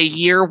be a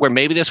year where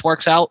maybe this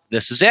works out,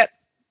 this is it.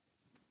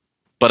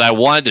 But I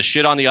wanted to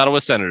shit on the Ottawa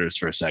Senators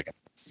for a second.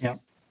 Yeah.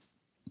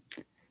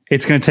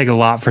 It's going to take a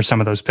lot for some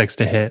of those picks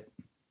to hit.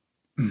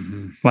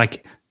 Mm-hmm.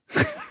 Like,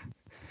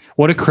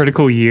 what a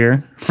critical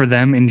year for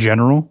them in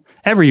general.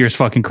 Every year's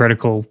fucking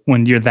critical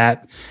when you're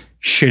that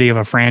shitty of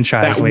a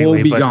franchise that lately.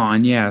 Will be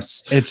gone,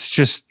 yes. It's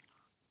just,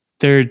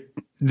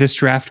 this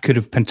draft could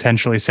have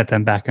potentially set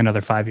them back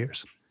another 5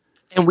 years.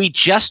 And we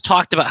just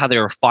talked about how they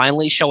were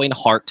finally showing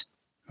heart.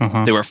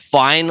 Uh-huh. They were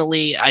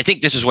finally, I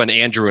think this is when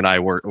Andrew and I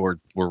were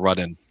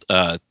running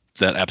that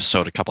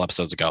episode a couple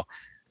episodes ago.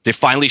 They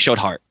finally showed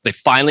heart. They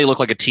finally look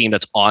like a team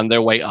that's on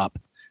their way up.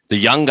 The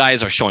young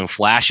guys are showing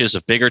flashes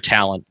of bigger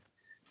talent.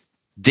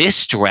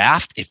 This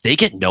draft, if they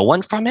get no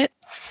one from it,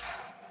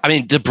 I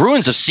mean, the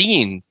Bruins have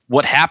seen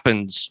what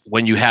happens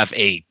when you have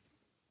a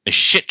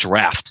shit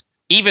draft,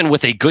 even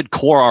with a good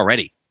core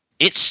already.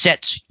 It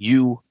sets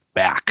you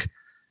back.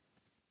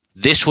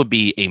 This would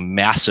be a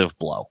massive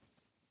blow.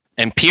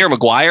 And Pierre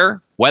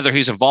Maguire, whether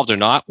he's involved or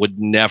not, would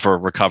never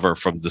recover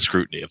from the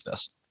scrutiny of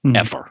this,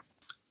 ever.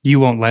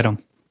 You won't let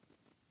him.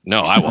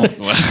 No, I won't.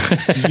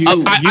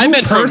 I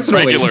meant from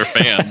personally. regular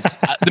fans.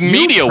 The You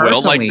media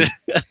will. Like, personally.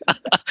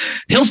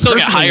 he'll still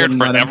get personally hired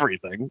wouldn't for let him.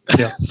 everything.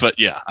 Yeah. But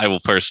yeah, I will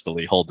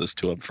personally hold this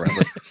to him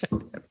forever.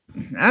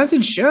 As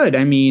it should.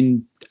 I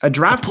mean, a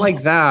draft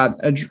like that,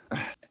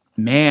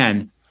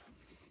 man,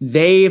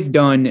 they've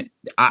done.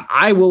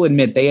 I will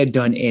admit they had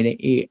done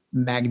a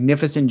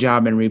magnificent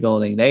job in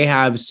rebuilding. They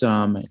have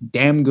some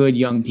damn good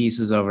young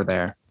pieces over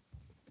there,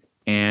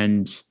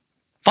 and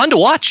Fun to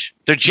watch.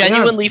 They're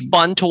genuinely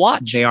fun to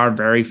watch. they are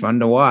very fun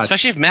to watch.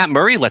 Especially if Matt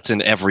Murray lets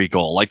in every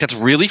goal. Like, that's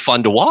really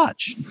fun to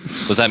watch.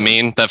 Was that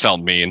mean? That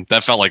felt mean.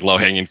 That felt like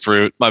low-hanging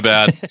fruit. My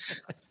bad.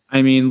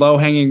 I mean, low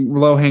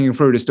hanging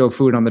fruit is still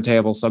food on the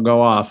table, so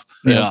go off.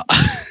 Yeah.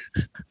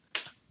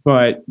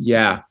 But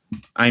yeah,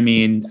 I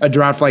mean, a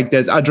draft like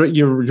this,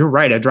 you're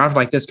right. A draft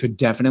like this could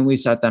definitely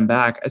set them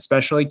back.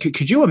 Especially,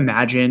 could you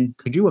imagine?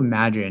 Could you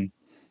imagine,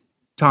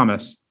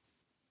 Thomas,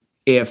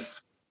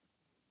 if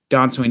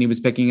Don Sweeney was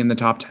picking in the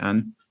top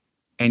 10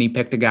 and he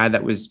picked a guy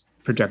that was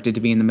projected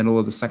to be in the middle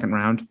of the second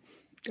round?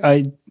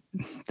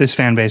 This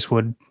fan base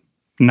would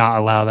not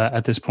allow that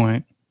at this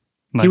point.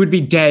 He would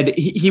be dead.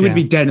 He would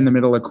be dead in the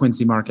middle of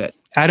Quincy Market.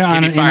 I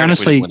don't He'd be fired if we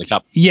honestly. didn't win the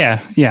cup.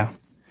 Yeah.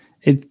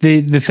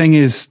 The thing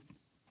is,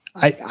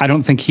 I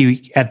don't think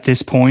he at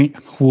this point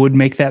would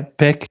make that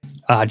pick.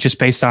 Just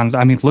based on,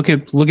 I mean, look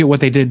at what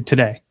they did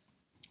today.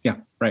 Yeah,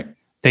 right.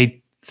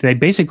 They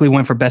basically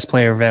went for best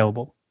player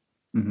available.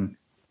 Mhm.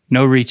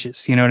 No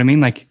reaches. You know what I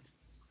mean? Like,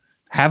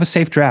 have a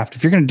safe draft.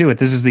 If you're going to do it,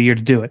 this is the year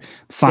to do it.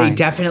 Fine. They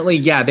definitely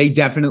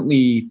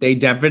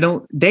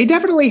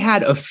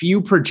had a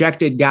few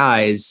projected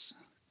guys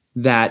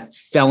that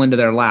fell into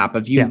their lap.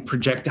 A few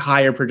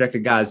higher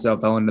projected guys that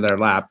fell into their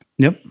lap.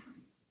 Yep.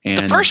 And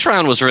The first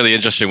round was really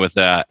interesting with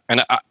that.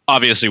 And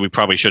obviously, we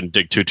probably shouldn't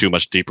dig too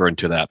much deeper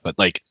into that. But,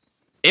 like,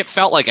 it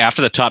felt like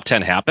after the top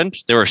 10 happened,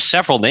 there were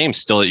several names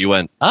still that you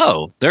went,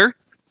 oh, they're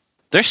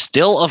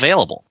still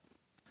available.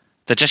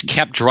 That just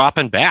kept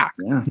dropping back.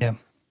 Yeah.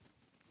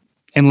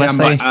 Unless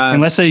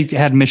they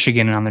had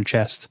Michigan on their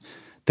chest,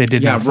 they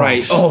did not.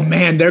 Right. Oh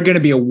man, they're going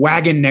to be a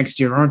wagon next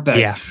year, aren't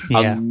they? Yeah.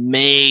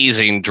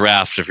 Amazing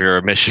draft if you're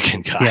a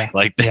Michigan guy. Yeah.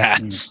 Like,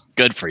 that's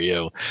good for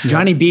you.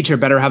 Johnny Beecher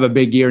better have a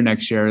big year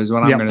next year, is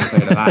what I'm going to say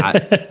to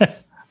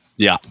that.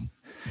 Yeah.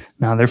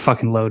 No, they're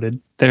fucking loaded.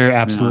 They're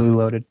absolutely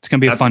loaded. It's gonna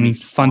be That's a gonna be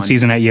fun fun.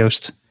 season at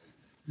Yost.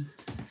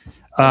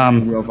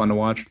 Real fun to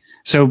watch.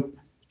 So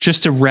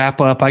just to wrap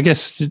up, I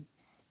guess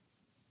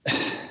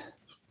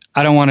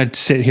I don't want to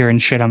sit here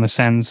and shit on the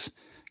Sens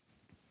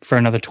for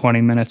another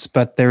 20 minutes,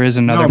 but there is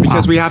another. No,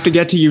 because we have to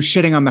get to you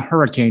shitting on the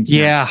Hurricanes.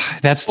 Yeah,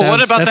 next. Well,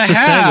 what about that's the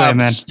segue,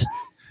 man.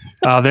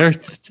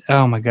 Habs?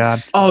 Oh my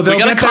God. Oh, they'll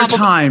We gotta get their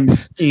time,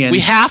 Ian. We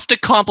have to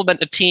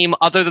compliment a team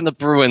other than the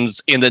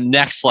Bruins in the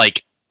next,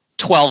 like,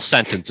 12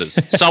 sentences.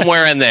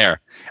 Somewhere in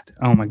there.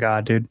 Oh my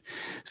God, dude.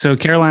 So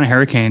Carolina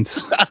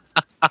Hurricanes,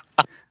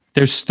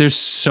 there's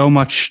so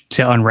much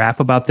to unwrap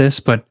about this,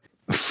 but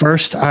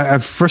first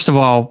of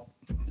all,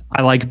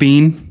 I like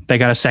Bean. They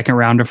got a second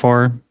rounder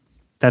for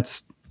her.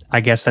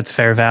 I guess that's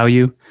fair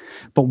value.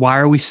 But why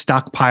are we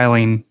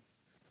stockpiling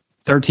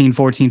 13,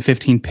 14,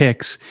 15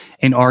 picks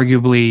in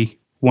arguably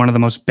one of the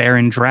most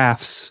barren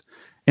drafts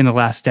in the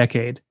last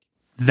decade?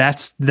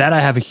 That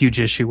I have a huge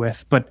issue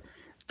with. But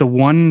the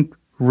one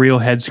real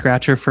head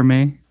scratcher for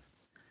me,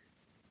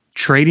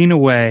 trading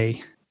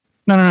away,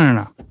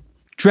 no.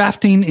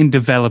 Drafting and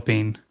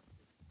developing,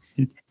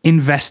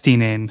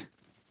 investing in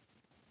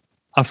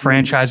a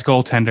franchise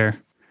goaltender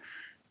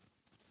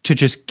to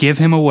just give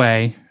him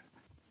away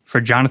for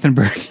Jonathan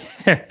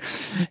Bernier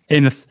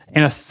in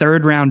a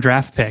third round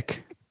draft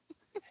pick,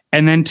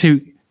 and then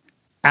to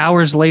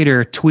hours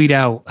later tweet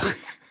out.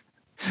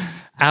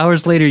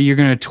 Hours later, you're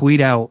going to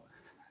tweet out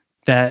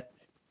that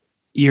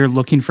you're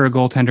looking for a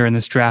goaltender in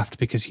this draft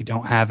because you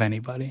don't have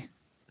anybody.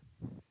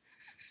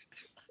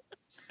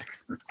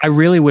 I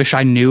really wish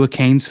I knew a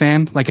Canes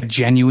fan, like a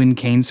genuine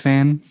Canes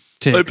fan.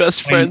 My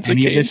best friend's a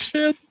Canes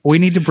fan. We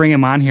need to bring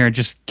him on here and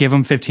just give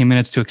him 15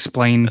 minutes to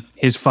explain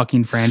his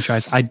fucking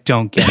franchise. I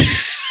don't get it.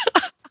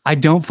 I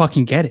don't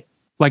fucking get it.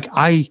 Like,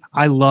 I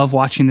love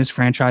watching this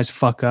franchise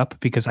fuck up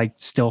because I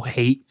still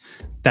hate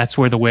that's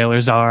where the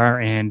Whalers are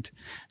and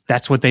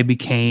that's what they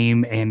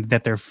became, and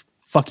that their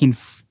fucking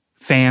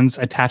fans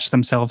attach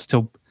themselves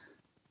to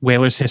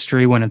Whalers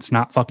history when it's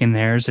not fucking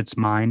theirs, it's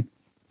mine.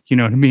 You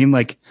know what I mean?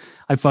 Like,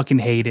 I fucking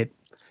hate it.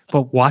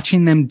 But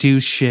watching them do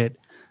shit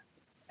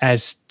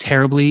as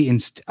terribly can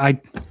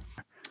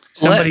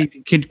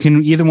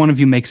either one of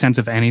you make sense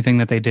of anything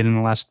that they did in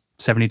the last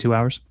 72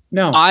 hours?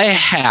 No. I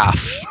have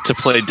to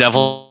play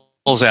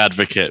devil's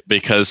advocate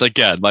because,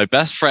 again, my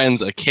best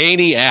friend's a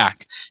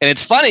Caniac. And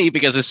it's funny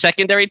because his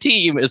secondary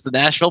team is the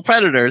Nashville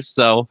Predators.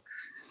 So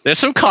there's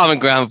some common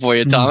ground for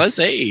you, Thomas.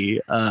 Hey,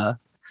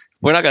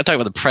 we're not going to talk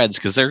about the Preds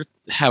because they're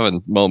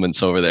having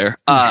moments over there.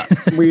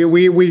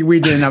 We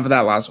didn't have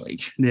that last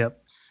week.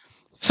 Yep.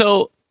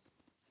 So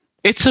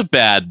it's a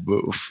bad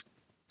move.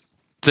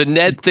 The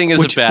Ned thing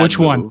is a bad which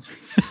move. one?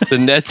 The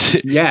Ned,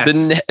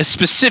 Yes.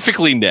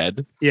 specifically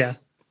Ned. Yeah.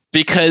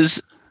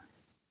 Because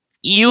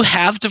you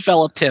have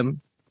developed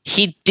him.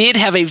 He did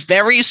have a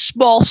very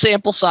small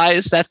sample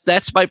size.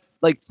 That's my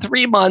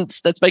 3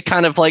 months. That's my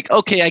kind of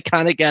okay, I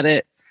kind of get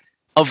it,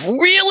 of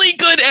really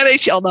good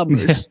NHL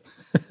numbers.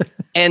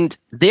 And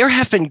there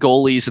have been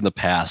goalies in the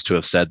past who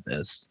have said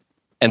this,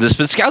 and there's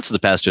been scouts in the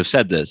past who have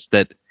said this,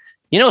 that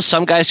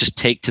some guys just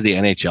take to the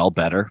NHL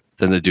better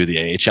than they do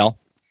the AHL.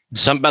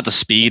 Something about the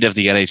speed of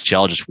the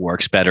NHL just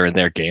works better in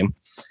their game.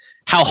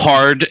 How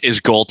hard is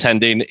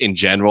goaltending in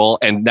general?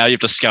 And now you have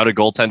to scout a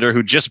goaltender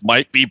who just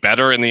might be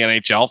better in the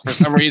NHL for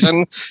some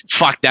reason.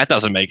 Fuck, that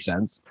doesn't make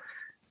sense.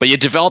 But you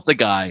develop the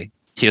guy.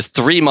 He has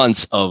 3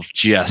 months of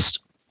just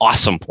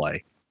awesome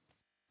play.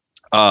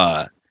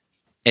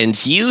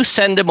 And you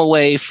send him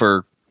away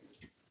for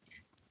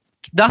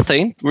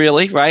nothing,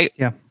 really, right?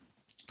 Yeah.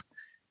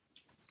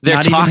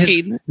 They're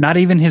not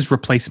even his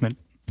replacement.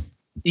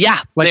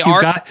 Yeah.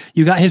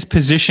 You got his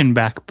position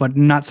back, but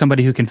not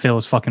somebody who can fill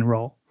his fucking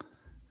role.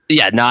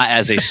 Yeah, not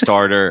as a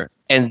starter.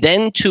 And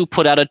then to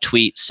put out a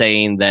tweet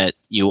saying that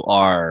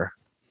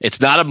it's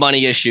not a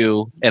money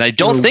issue. And I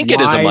don't think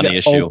it is a money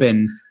issue.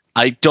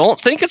 I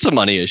don't think it's a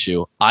money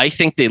issue. I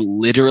think they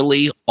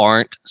literally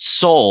aren't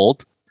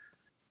sold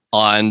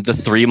on the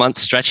 3 month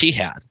stretch he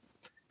had.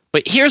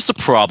 But here's the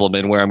problem,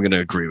 and where I'm going to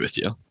agree with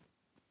you.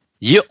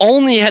 You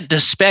only had to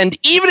spend,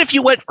 even if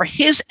you went for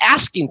his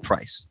asking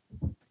price,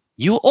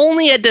 you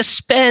only had to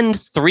spend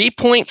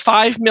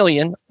 $3.5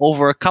 million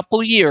over a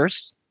couple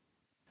years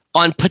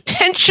on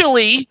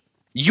potentially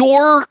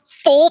your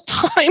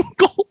full-time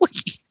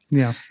goalie.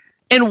 Yeah.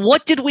 And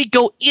what did we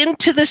go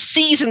into the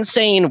season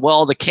saying?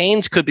 Well, the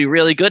Canes could be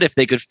really good if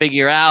they could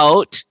figure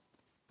out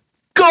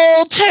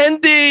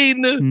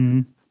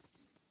goaltending.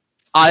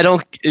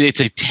 It's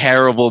a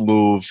terrible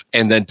move.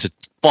 And then to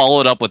follow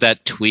it up with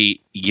that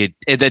tweet,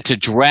 and then to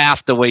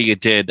draft the way you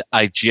did,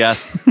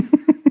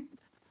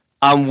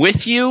 I'm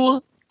with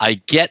you. I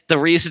get the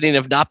reasoning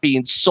of not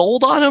being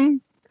sold on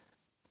him.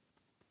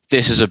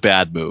 This is a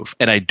bad move.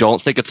 And I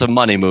don't think it's a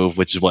money move,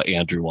 which is what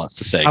Andrew wants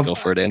to say. Go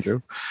for it,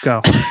 Andrew.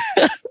 Go.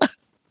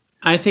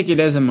 I think it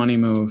is a money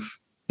move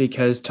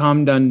because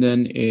Tom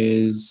Dundon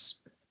is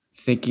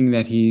thinking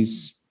that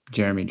he's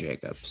Jeremy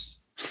Jacobs.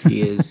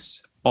 He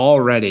is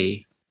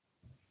already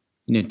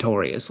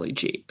notoriously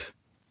cheap.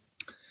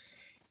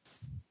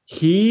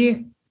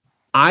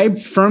 I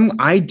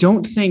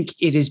don't think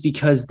it is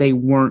because they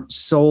weren't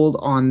sold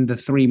on the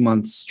 3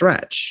 month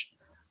stretch.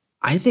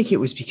 I think it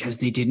was because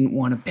they didn't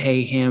want to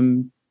pay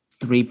him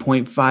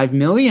 $3.5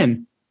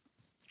 million,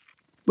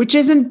 which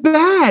isn't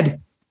bad.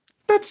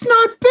 That's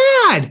not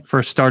bad. For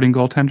a starting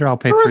goaltender, I'll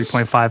pay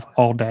 3.5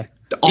 all day.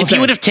 If you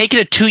would have taken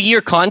a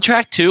 2-year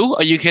contract too,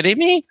 are you kidding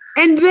me?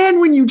 And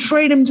then when you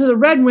trade him to the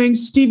Red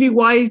Wings, Stevie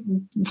White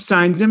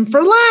signs him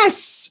for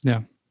less.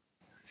 Yeah.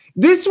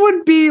 This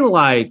would be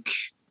like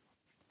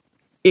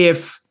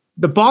if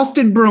the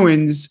Boston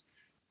Bruins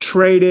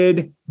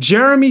traded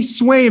Jeremy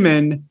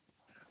Swayman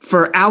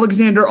for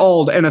Alexander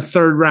Auld and a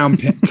 3rd round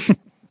pick.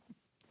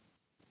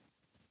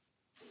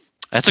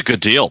 That's a good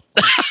deal.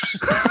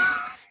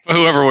 For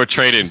whoever we're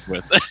trading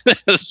with.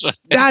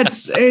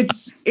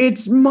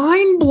 It's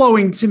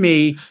mind-blowing to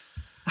me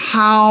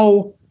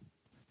how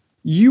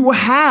you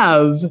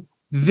have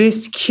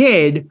this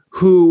kid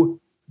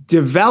who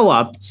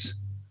developed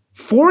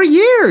 4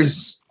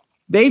 years.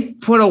 They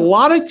put a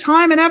lot of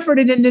time and effort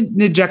into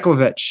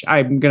Nedeljkovic.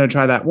 I'm going to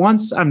try that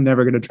once. I'm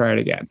never going to try it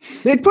again.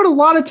 They put a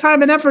lot of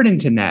time and effort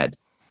into Ned.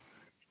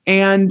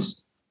 And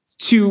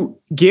to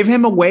give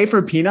him away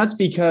for peanuts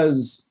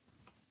because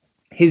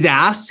his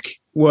ask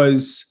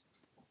was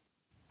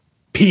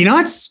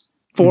peanuts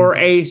for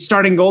a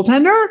starting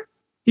goaltender,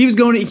 he was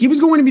going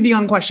to be the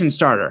unquestioned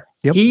starter.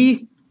 Yep.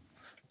 He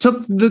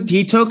took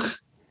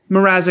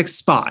Mrazek's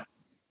spot.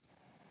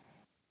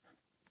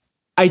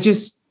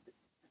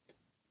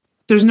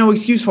 There's no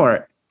excuse for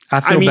it.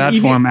 I feel bad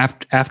for him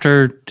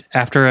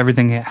after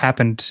everything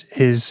happened.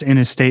 In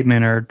his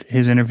statement or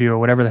his interview or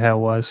whatever the hell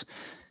it was,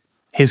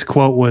 his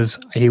quote was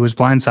he was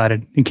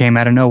blindsided. He came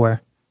out of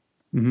nowhere.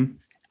 Mm-hmm.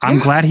 I'm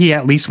glad he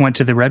at least went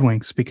to the Red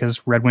Wings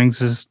because Red Wings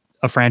is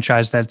a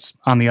franchise that's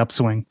on the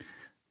upswing.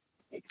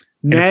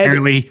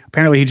 Apparently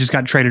he just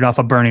got traded off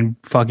a burning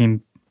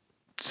fucking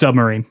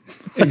submarine.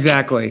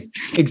 Exactly.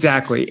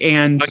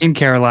 And fucking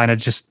Carolina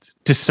just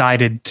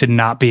decided to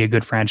not be a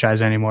good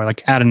franchise anymore,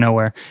 like out of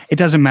nowhere. It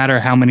doesn't matter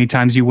how many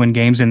times you win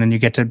games and then you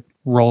get to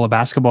roll a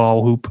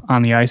basketball hoop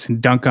on the ice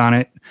and dunk on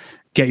it,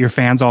 get your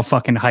fans all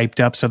fucking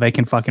hyped up so they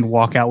can fucking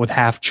walk out with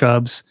half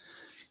chubs.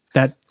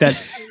 That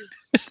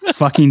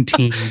fucking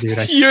team, dude.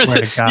 I swear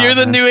to God. You're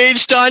the new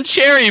age Don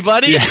Cherry,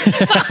 buddy.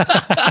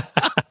 Yeah.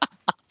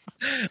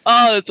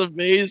 Oh, it's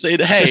amazing.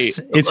 Hey,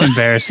 it's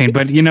embarrassing,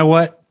 but you know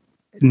what?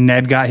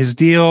 Ned got his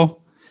deal.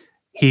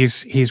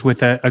 He's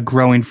with a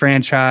growing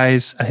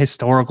franchise, a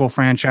historical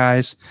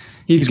franchise.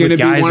 He's going to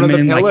be one of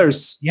the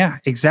pillars. Yeah,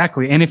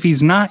 exactly. And if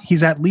he's not,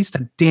 he's at least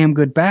a damn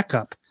good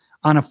backup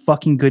on a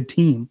fucking good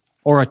team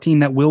or a team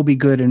that will be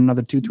good in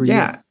another 2-3 years.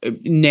 Yeah,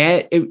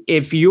 Ned,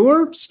 if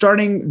you're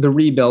starting the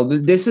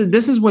rebuild, this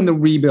is when the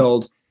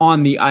rebuild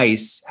on the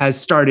ice has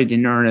started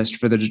in earnest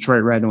for the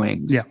Detroit Red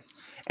Wings. Yeah.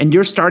 and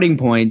your starting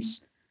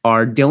points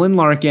are Dylan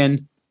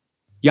Larkin,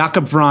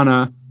 Jakob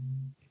Vrana,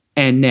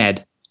 and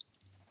Ned.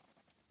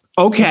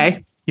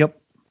 Okay. Yep.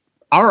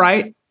 All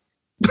right.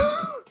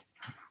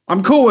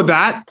 I'm cool with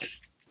that.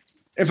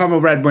 If I'm a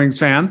Red Wings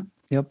fan.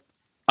 Yep.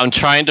 I'm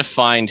trying to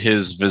find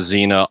his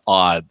Vizina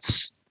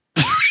odds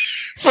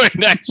for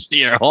next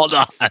year. Hold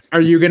on.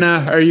 Are you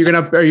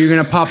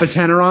gonna pop a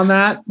tenner on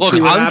that? Look,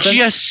 See what I'm happens?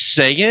 just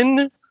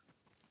saying.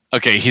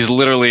 Okay, he's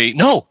literally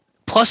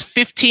plus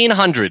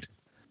 1,500.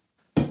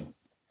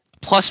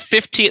 Plus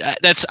 15.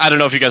 That's, I don't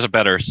know if you guys are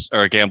bettors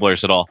or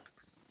gamblers at all.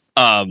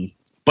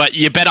 But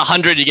you bet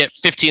 100, you get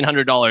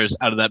 $1,500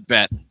 out of that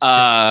bet.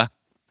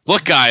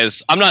 Look,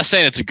 guys, I'm not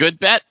saying it's a good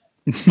bet,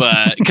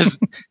 but because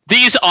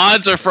these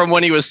odds are from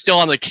when he was still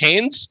on the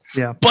Canes.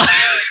 Yeah.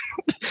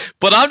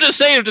 But I'm just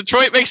saying, if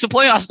Detroit makes the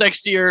playoffs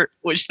next year,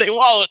 which they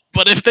won't,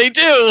 but if they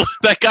do,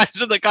 that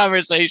guy's in the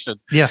conversation.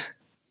 Yeah.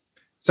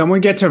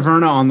 Someone get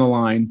Taverna on the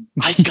line.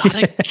 I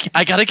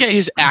gotta get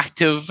his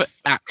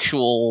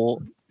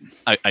actual.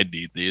 I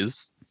need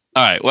these.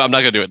 All right. Well, I'm not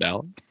gonna do it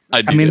now.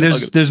 I mean,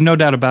 there's no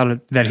doubt about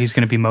it that he's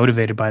going to be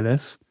motivated by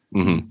this.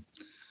 Mm-hmm.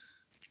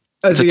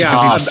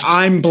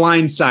 I'm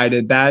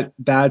blindsided.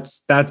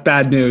 That's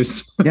bad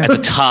news. Yeah. It's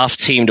a tough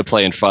team to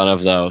play in front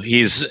of, though.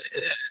 He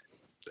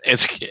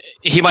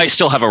might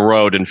still have a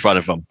road in front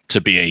of him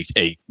to be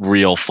a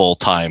real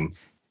full-time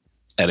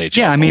NHL.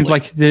 Yeah, I mean, goalie.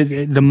 like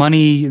the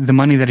money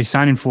that he's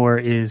signing for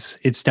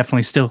it's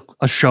definitely still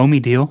a show me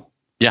deal.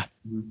 Yeah,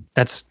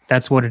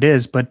 that's what it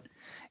is. But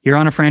you're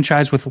on a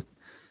franchise with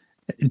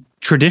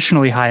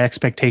traditionally high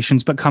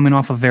expectations, but coming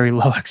off of very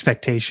low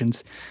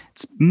expectations.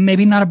 It's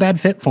maybe not a bad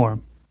fit for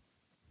him.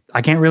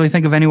 I can't really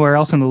think of anywhere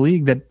else in the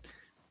league that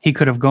he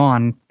could have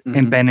gone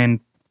and been in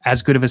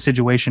as good of a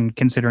situation,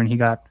 considering he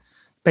got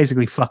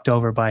basically fucked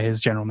over by his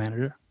general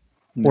manager,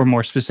 or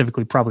more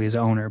specifically, probably his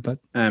owner. But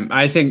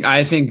I think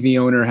the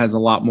owner has a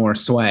lot more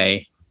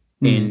sway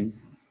in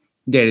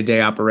day-to-day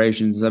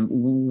operations.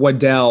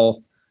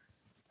 Waddell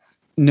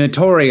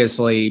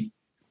notoriously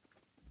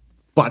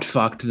butt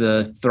fucked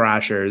the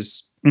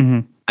Thrashers.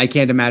 I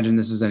can't imagine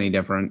this is any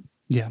different.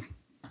 Yeah.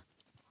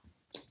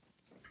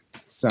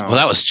 So well,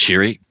 that was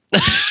cheery.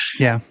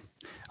 Yeah.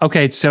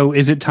 Okay, so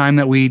is it time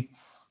that we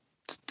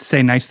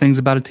say nice things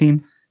about a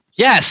team?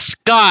 Yes,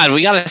 God,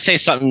 we gotta say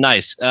something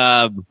nice.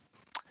 I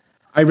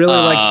really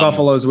liked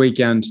Buffalo's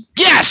weekend.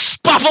 Yes,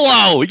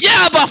 Buffalo!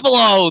 Yeah,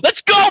 Buffalo!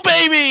 Let's go,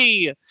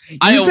 baby!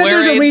 You said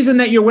there's a reason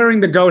that you're wearing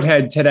the goat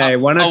head today.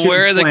 Why don't you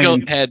wear the explain?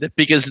 goat head?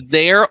 Because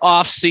their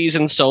off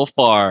season so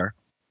far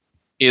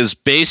is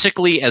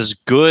basically as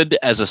good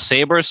as a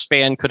Sabres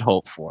fan could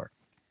hope for.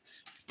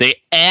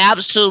 They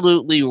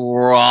absolutely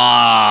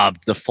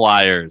robbed the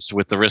Flyers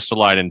with the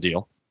Ristolainen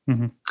deal.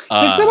 Can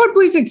someone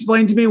please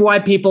explain to me why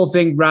people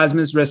think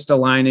Rasmus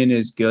Ristolainen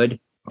is good,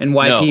 and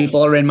why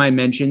people are in my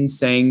mentions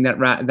saying that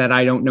that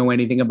I don't know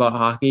anything about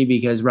hockey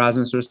because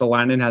Rasmus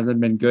Ristolainen hasn't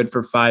been good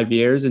for 5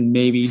 years, and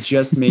maybe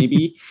just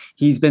maybe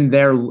he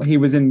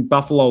was in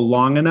Buffalo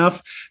long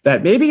enough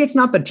that maybe it's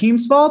not the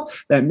team's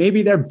fault, that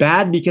maybe they're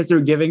bad because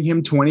they're giving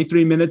him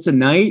 23 minutes a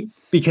night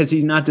because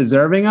he's not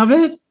deserving of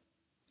it.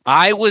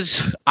 I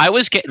was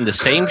getting the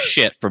same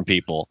shit from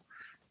people.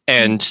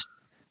 And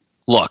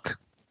look,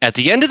 at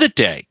the end of the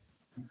day,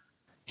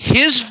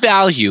 his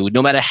value,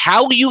 no matter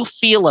how you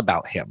feel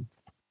about him,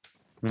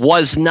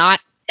 was not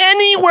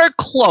anywhere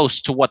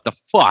close to what the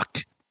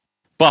fuck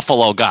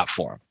Buffalo got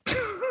for him.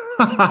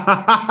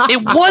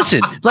 It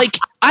wasn't. Like,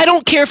 I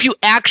don't care if you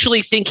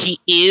actually think he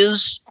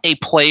is a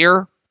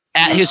player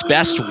at his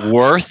best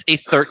worth a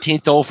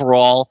 13th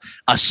overall,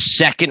 a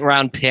second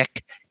round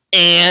pick,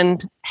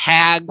 and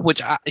Hag,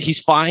 which he's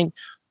fine.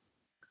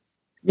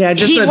 Yeah,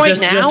 just a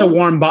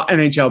warm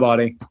NHL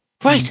body.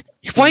 Right.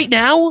 Right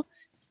now,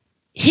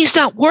 he's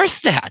not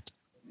worth that.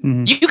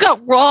 You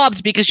got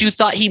robbed because you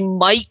thought he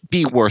might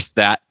be worth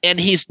that, and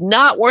he's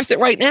not worth it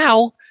right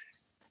now.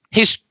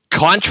 His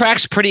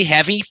contract's pretty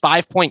heavy,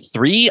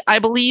 5.3, I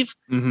believe.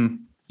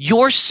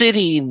 You're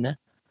sitting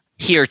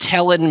here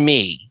telling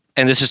me,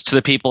 and this is to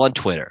the people on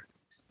Twitter,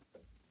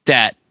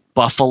 that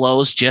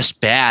Buffalo's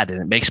just bad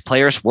and it makes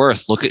players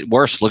worse. Look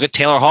at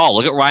Taylor Hall.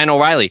 Look at Ryan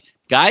O'Reilly.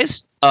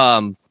 Guys,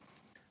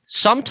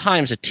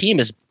 sometimes a team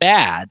is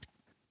bad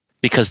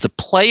because the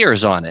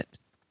players on it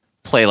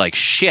play like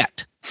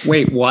shit.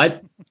 Wait,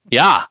 what?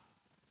 Yeah.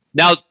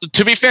 Now,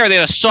 to be fair, they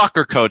had a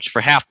soccer coach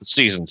for half the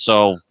season,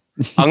 so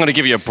I'm going to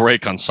give you a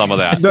break on some of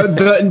that.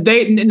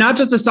 They not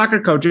just a soccer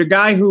coach, a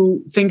guy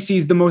who thinks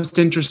he's the most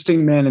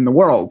interesting man in the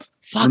world.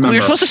 Fuck, we were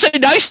supposed to say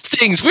nice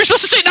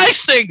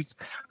things.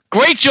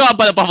 Great job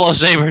by the Buffalo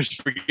Sabres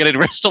for getting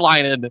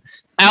Ristolainen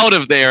out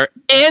of there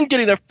and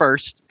getting a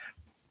first.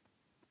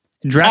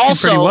 Drafting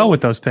pretty well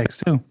with those picks,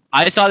 too.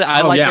 I thought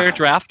I liked their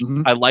draft.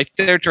 I liked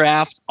their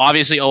draft.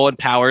 Obviously, Owen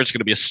Power is going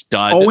to be a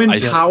stud.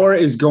 Owen Power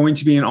is going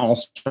to be an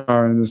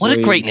all-star in this league.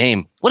 A great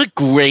name.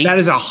 That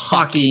is a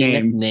hockey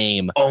name.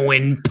 Name.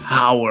 Owen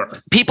Power.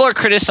 People are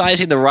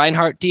criticizing the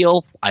Reinhart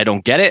deal. I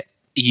don't get it.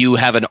 you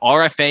have an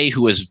RFA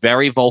who is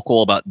very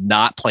vocal about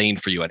not playing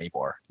for you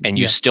anymore, and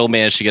you still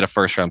managed to get a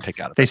first round pick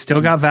out of it. They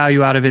still got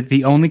value out of it.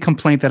 The only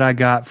complaint that I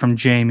got from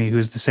Jamie,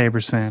 who's the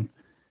Sabres fan,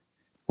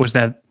 was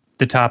that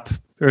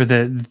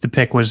the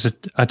pick was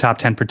a top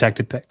 10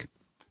 protected pick.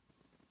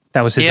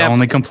 That was his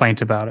only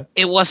complaint about it.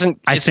 It wasn't.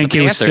 I think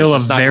it was still a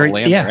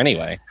very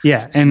anyway.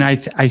 Yeah, and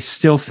I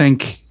still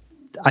think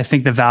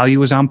the value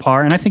was on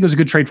par, and I think it was a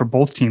good trade for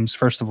both teams.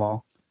 First of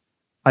all,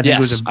 I think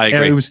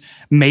it was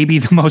maybe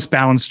the most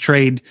balanced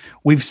trade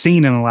we've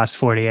seen in the last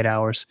 48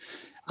 hours.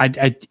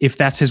 If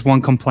that's his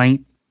one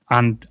complaint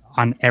on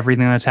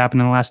everything that's happened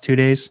in the last 2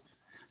 days,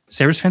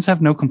 Sabres fans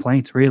have no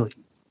complaints really.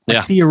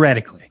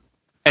 Theoretically.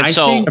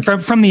 And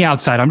from the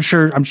outside, I'm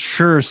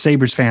sure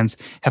Sabres fans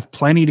have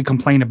plenty to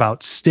complain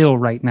about still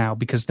right now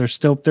because they're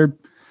shell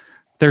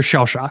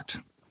shocked.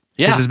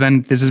 Yeah.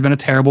 This has been a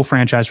terrible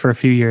franchise for a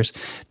few years,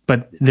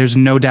 but there's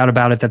no doubt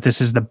about it that this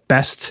is the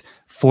best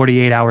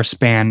 48-hour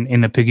span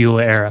in the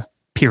Pegula era,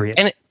 period.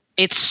 And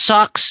it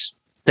sucks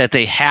that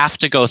they have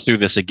to go through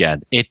this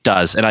again. It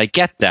does, and I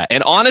get that.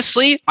 And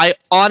honestly, I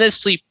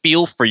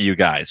feel for you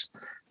guys.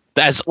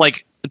 As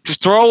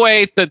just throw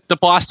away the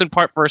Boston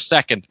part for a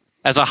second.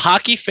 As a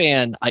hockey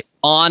fan, I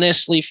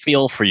honestly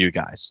feel for you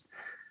guys.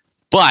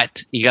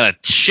 But you got a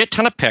shit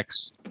ton of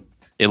picks.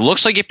 It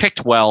looks like you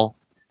picked well.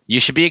 You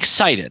should be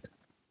excited.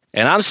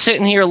 And I'm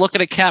sitting here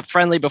looking at Cap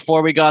Friendly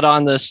before we got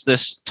on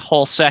this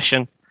whole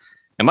session.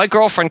 And my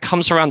girlfriend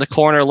comes around the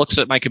corner, looks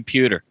at my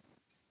computer.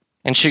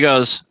 And she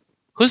goes,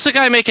 "Who's the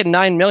guy making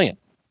 $9 million?"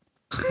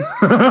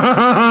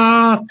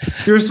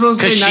 You're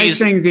supposed to say nice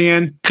things,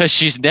 Ian. Because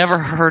she's never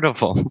heard of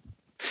him.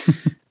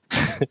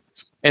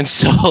 And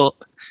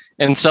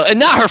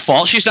not her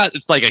fault. She's not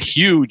like a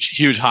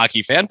huge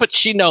hockey fan, but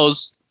she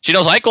knows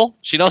Eichel.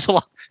 She knows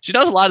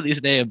a lot of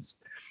these names.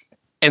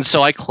 And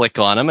so I click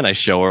on him and I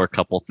show her a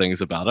couple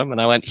things about him.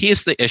 And I went, he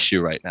is the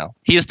issue right now.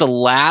 He is the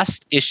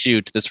last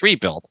issue to this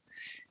rebuild.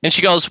 And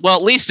she goes, well,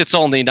 at least it's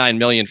only $9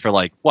 million for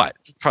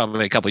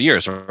probably a couple of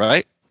years,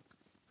 right?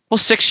 Well,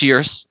 6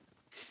 years.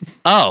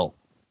 Oh,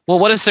 well,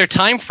 what does their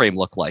time frame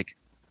look like?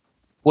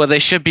 Well, they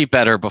should be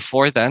better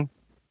before then.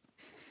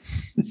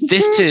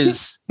 This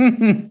is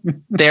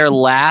their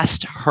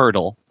last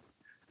hurdle,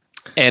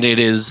 and it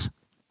is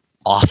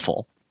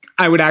awful.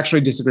 I would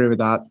actually disagree with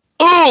that.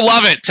 Oh,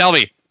 love it. Tell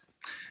me.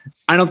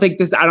 I don't think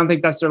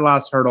that's their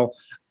last hurdle.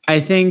 I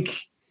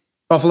think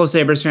Buffalo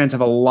Sabres fans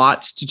have a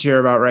lot to cheer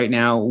about right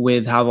now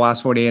with how the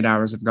last 48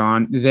 hours have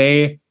gone.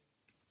 They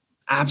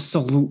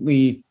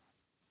absolutely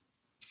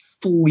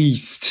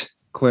fleeced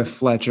Cliff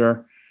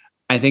Fletcher.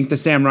 I think the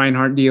Sam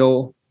Reinhart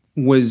deal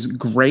was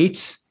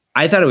great.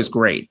 I thought it was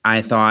great.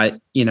 I thought,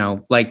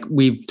 like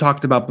we've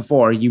talked about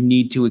before, you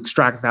need to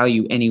extract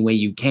value any way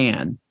you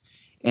can.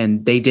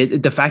 And they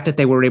did. The fact that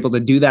they were able to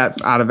do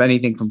that out of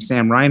anything from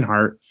Sam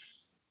Reinhart.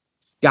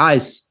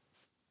 Guys,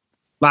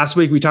 last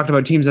week we talked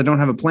about teams that don't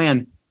have a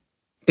plan.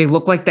 They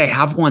look like they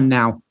have one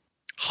now.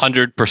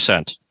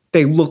 100%.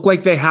 They look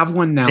like they have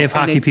one now. They have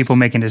hockey people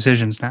making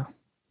decisions now.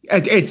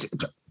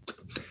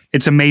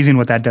 It's amazing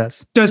what that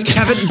does. Does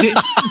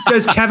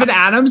Kevin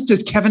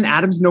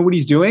Adams know what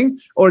he's doing?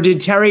 Or did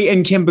Terry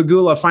and Kim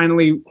Pegula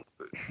finally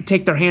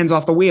take their hands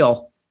off the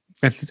wheel?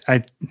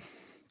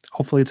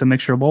 Hopefully it's a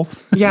mixture of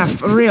both. Yeah,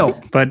 for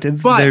real. but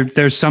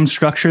there's some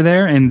structure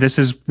there, and this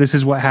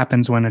is what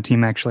happens when a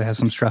team actually has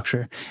some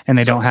structure and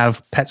they don't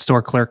have pet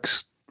store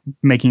clerks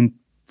making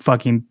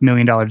fucking $1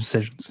 million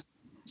decisions.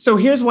 So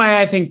here's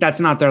why I think that's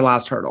not their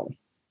last hurdle.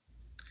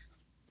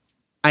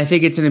 I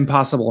think it's an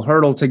impossible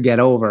hurdle to get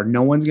over.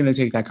 No one's going to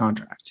take that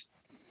contract.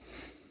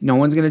 The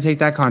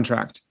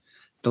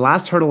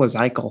last hurdle is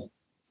Eichel.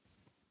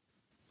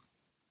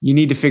 You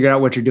need to figure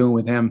out what you're doing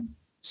with him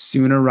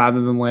sooner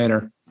rather than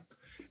later,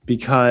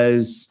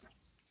 because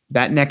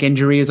that neck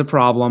injury is a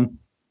problem.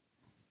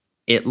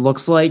 It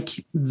looks like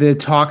the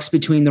talks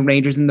between the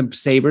Rangers and the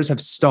Sabres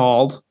have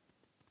stalled.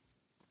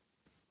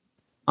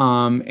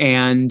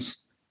 And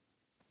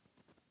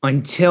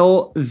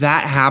until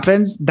that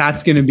happens,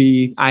 that's going to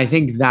be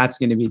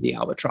the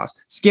albatross.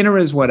 Skinner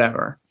is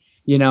whatever,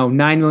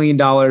 $9 million.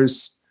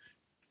 That's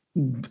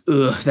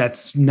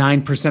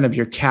 9% of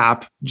your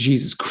cap.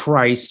 Jesus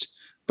Christ.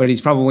 But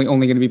he's probably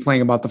only going to be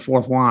playing about the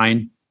fourth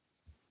line.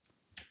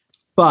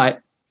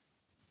 But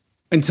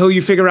until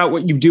you figure out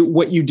what you do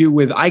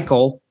with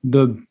Eichel,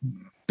 the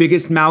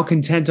biggest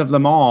malcontent of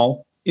them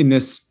all in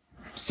this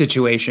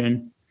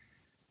situation,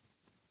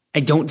 I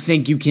don't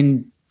think you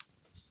can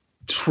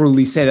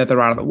truly say that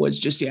they're out of the woods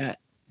just yet.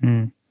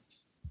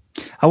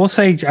 I will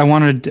say I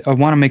want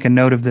to make a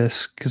note of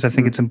this because I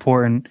think it's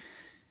important.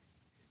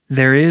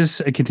 There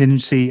is a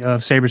contingency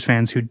of Sabres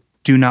fans who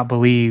do not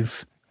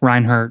believe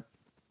Reinhart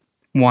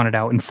wanted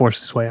out and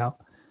forced his way out,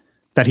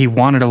 that he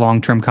wanted a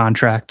long-term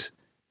contract.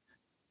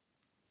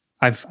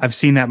 I've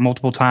seen that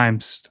multiple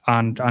times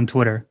on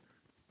Twitter.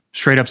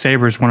 Straight Up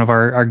Sabres, one of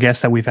our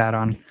guests that we've had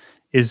on,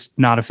 is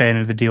not a fan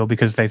of the deal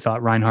because they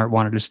thought Reinhart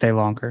wanted to stay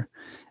longer.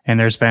 And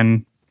there's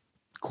been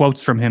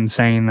quotes from him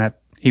saying that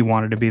he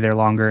wanted to be there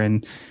longer,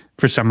 and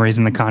for some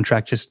reason the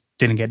contract just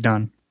didn't get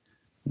done.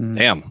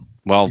 Damn.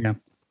 Well, Yeah.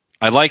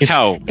 I like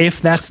how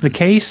If that's the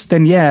case,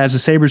 then yeah, as a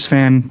Sabres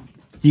fan,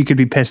 you could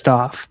be pissed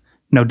off,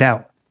 no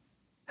doubt.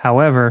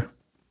 However,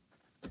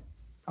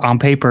 on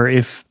paper,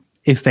 if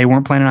they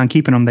weren't planning on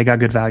keeping him, they got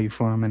good value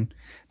for him, and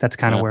that's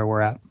kind of where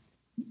we're at.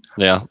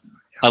 yeah.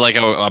 I like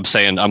how I'm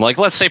saying, I'm like,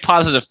 let's say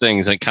positive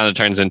things, and it kind of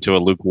turns into a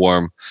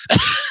lukewarm.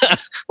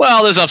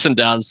 Well, there's ups and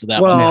downs to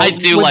that. Well, one. I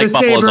do with like the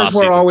Buffalo's Sabres,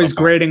 we're offseason always so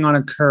far. grading on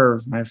a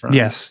curve, my friend.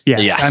 Yes, yeah.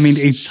 Yes, I mean,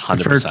 it's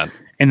 100%.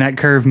 And that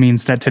curve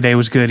means that today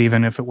was good,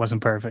 even if it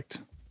wasn't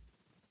perfect.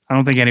 I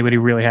don't think anybody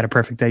really had a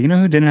perfect day. You know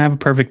who didn't have a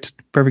perfect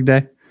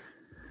day?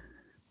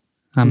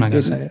 I'm not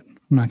going to say it.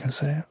 I'm not going to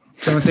say it.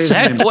 Don't say his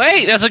name.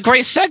 Segue. That's a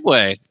great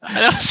segue.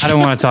 I don't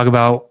want to talk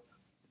about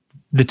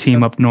the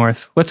team up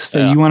north. What's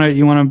Yeah. you want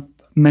to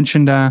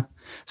mention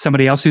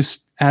somebody else who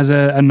has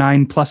a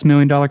 $9+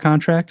 million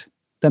contract?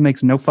 That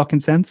makes no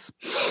fucking sense.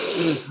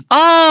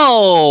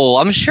 Oh,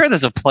 I'm sure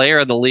there's a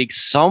player in the league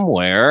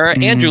somewhere.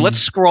 Andrew, let's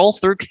scroll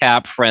through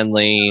Cap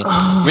Friendly.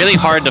 Really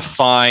hard to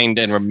find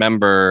and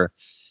remember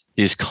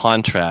these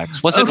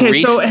contracts. Was it Okay,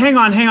 Reese? so hang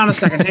on a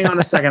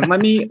second.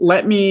 Let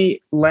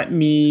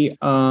me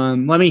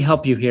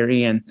help you here,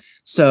 Ian.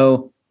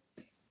 So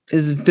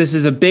this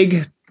is a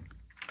big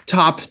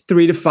top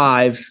 3 to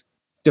 5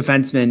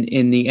 defenseman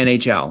in the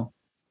NHL,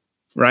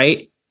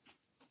 right?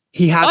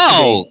 He has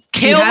to be.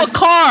 Cale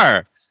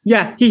Makar.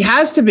 Yeah, he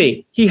has to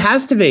be. He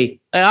has to be.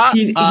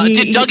 Did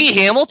Dougie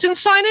Hamilton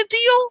sign a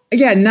deal?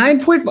 Yeah,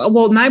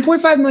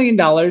 $9.5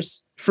 million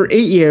for 8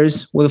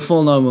 years with a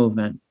full no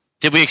movement.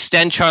 Did we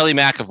extend Charlie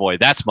McAvoy?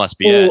 That must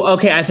be it. Oh,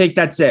 okay. I think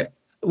that's it.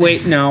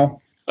 Wait,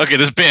 no. Okay,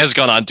 this bit has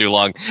gone on too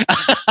long.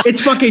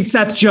 It's fucking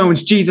Seth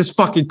Jones. Jesus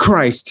fucking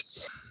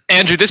Christ.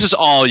 Andrew, this is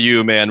all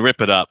you, man.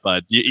 Rip it up,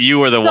 bud. You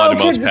were the one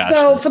most passionate.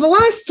 So for the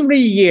last 3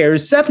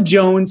 years, Seth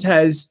Jones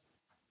has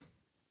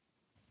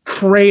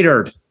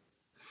cratered.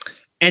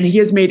 And he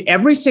has made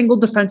every single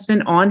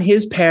defenseman on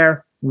his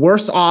pair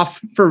worse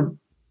off for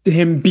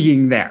him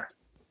being there.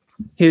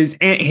 His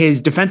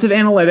defensive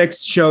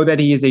analytics show that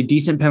he is a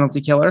decent penalty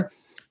killer.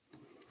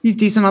 He's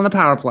decent on the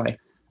power play.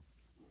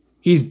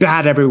 He's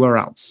bad everywhere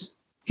else.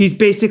 He's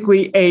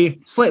basically a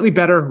slightly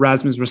better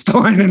Rasmus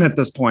Ristolainen at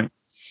this point.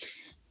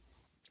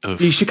 Oof.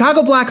 The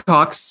Chicago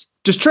Blackhawks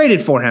just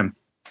traded for him.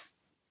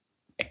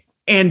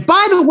 And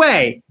by the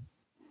way,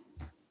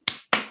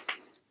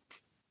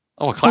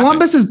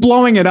 Columbus is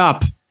blowing it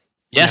up.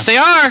 Yes, they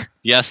are.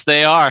 Yes,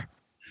 they are.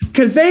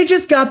 Because they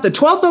just got the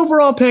 12th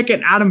overall pick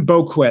and Adam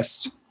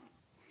Boquist.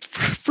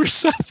 For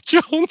Seth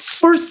Jones.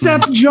 For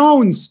Seth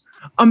Jones.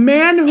 A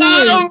man who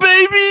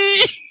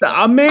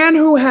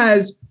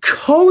has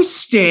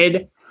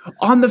coasted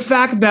on the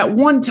fact that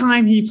one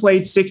time he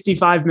played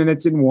 65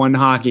 minutes in one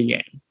hockey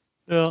game.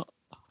 Yeah.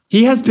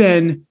 He has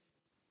been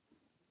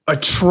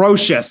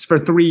atrocious for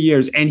 3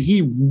 years, and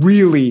he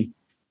really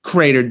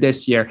cratered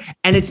this year.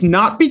 And it's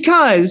not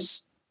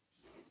because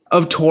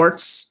of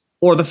Torts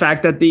or the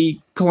fact that the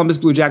Columbus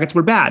Blue Jackets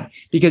were bad.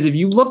 Because if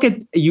you look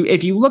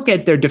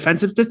at their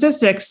defensive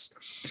statistics,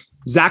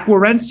 Zach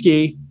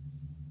Werenski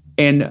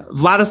and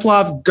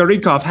Vladislav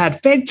Garikov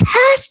had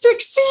fantastic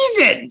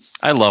seasons.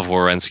 I love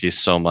Werenski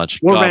so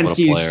much.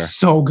 Werenski is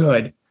so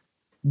good.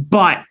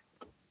 But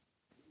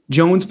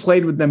Jones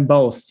played with them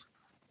both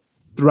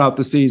throughout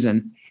the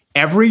season.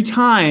 Every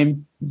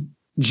time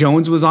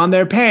Jones was on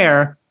their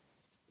pair,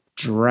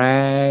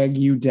 drag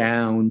you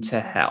down to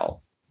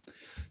hell.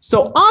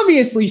 So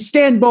obviously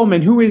Stan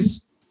Bowman, who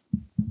is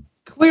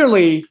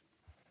clearly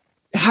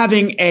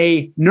having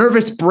a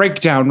nervous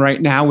breakdown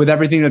right now with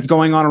everything that's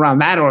going on around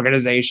that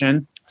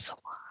organization,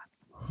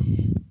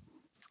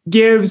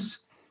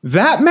 gives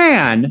that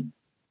man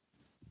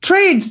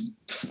trades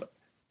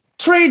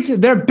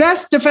their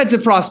best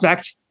defensive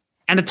prospect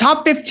and a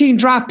top 15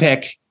 draft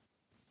pick.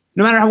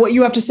 No matter what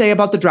you have to say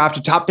about the draft,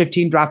 a top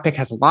 15 draft pick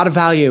has a lot of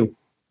value.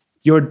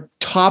 Your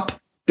top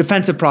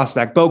defensive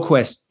prospect,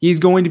 Boquist, he's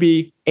going to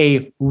be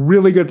a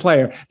really good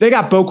player. They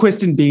got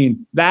Boquist and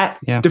Bean. That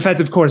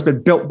defensive core has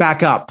been built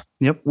back up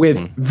with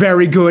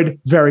very good,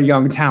 very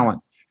young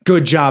talent.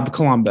 Good job,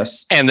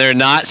 Columbus. And they're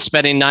not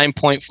spending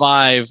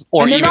 $9.5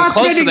 or even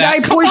close to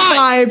that.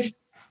 $9.5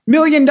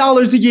 million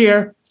a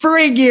year for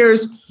 8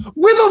 years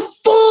with a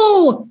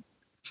full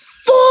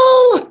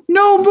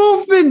no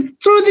movement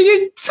through the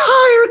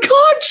entire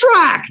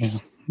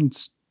contract. Yeah,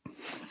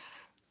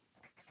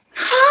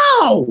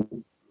 How?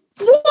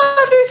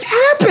 What is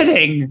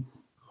happening?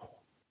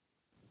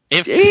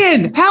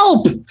 Ian,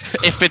 help!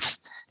 If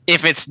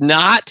it's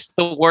not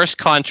the worst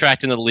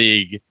contract in the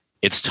league,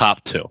 it's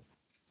top 2.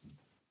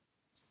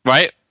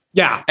 Right?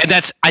 Yeah.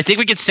 And I think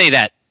we could say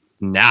that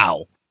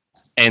now.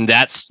 And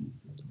that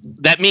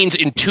means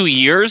in 2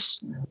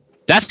 years,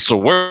 that's the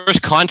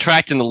worst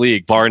contract in the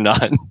league, bar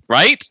none,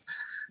 right?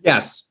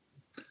 Yes.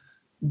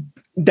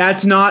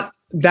 That's not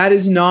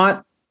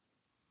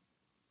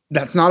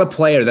a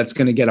player that's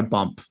going to get a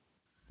bump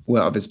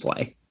of his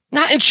play.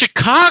 Not in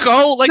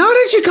Chicago. Not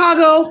in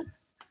Chicago.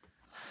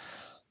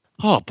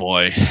 Oh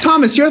boy.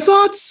 Thomas, your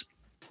thoughts?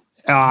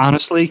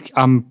 Honestly,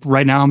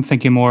 right now I'm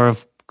thinking more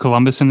of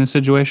Columbus in this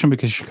situation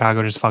because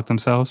Chicago just fucked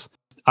themselves.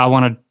 I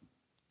want to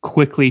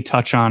quickly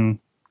touch on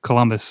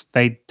Columbus.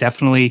 They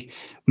definitely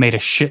made a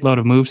shitload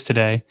of moves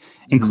today,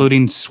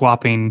 including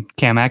swapping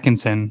Cam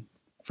Atkinson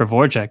for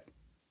Voracek.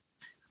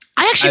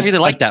 I actually really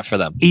like that for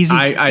them. Easy,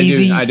 I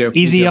do.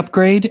 easy Me too.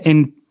 upgrade.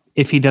 And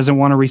if he doesn't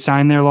want to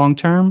resign there long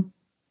term,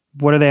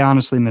 what are they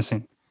honestly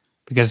missing?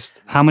 Because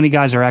how many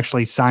guys are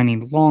actually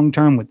signing long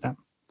term with them?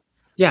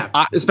 Yeah,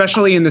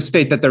 especially in the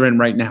state that they're in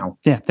right now.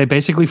 Yeah, they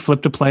basically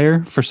flipped a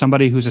player for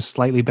somebody who's a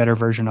slightly better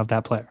version of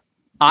that player.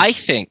 I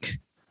think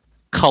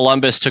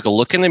Columbus took a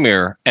look in the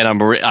mirror, and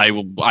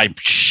I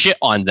shit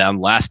on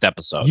them last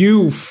episode.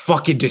 You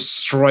fucking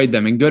destroyed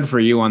them, and good for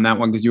you on that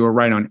one because you were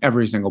right on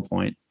every single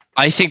point.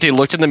 I think they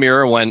looked in the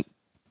mirror and went,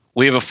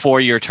 we have a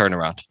 4-year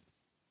turnaround.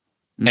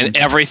 And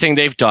everything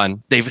they've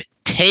done, they've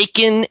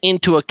taken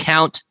into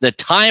account the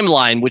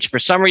timeline, which for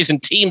some reason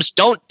teams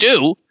don't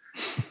do.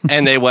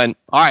 And they went,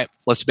 all right,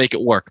 let's make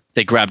it work.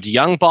 They grabbed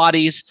young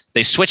bodies.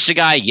 They switched a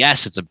guy.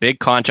 Yes, it's a big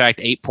contract,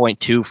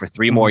 8.2 for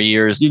 3 more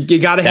years. You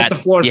got to hit the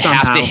floor you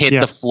somehow. have to hit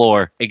the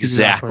floor.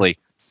 Exactly.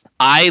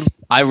 I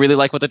really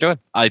like what they're doing.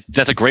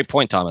 That's a great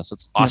point, Thomas.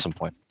 That's an awesome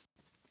point.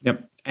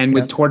 Yep. And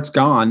with Torts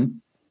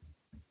gone,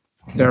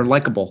 they're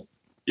likable.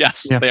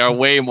 Yes, they are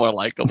way more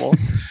likable.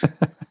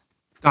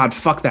 God,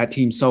 fuck that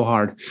team so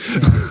hard.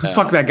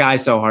 Fuck that guy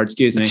so hard.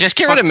 Excuse me. Just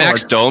get rid of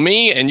Max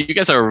Domi, and you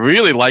guys are a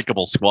really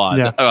likable squad.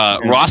 Yeah.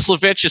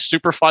 Roslovic is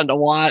super fun to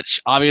watch.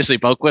 Obviously,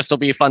 Boquist will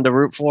be fun to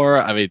root for.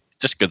 I mean,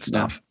 just good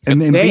stuff. And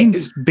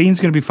Bean's going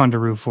to be fun to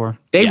root for.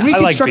 They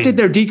reconstructed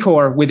their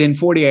decor within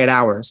 48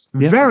 hours.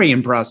 Yeah. Very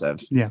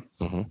impressive. Yeah.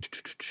 Mm-hmm.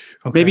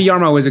 Okay. Maybe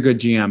Yarmo is a good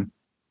GM.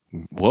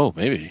 Whoa,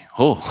 maybe.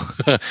 Oh,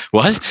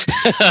 what?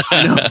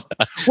 I know.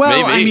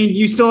 Well, Maybe. I mean,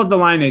 you still have the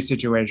Line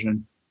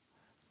situation.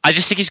 I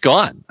just think he's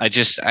gone.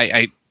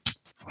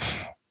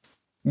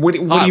 What do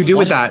you do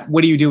with that?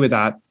 What do you do with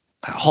that?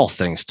 The whole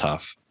thing's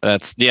tough.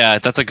 That's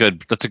a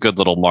good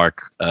little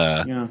mark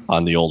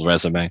on the old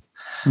resume.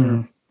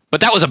 Mhm.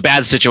 But that was a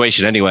bad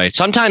situation anyway.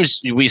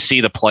 Sometimes we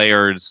see the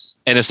players,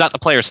 and it's not the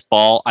players'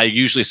 fault. I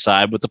usually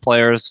side with the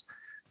players,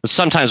 but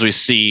sometimes we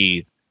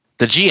see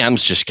the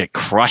GMs just get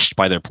crushed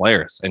by their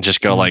players and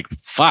just go like,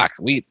 "Fuck,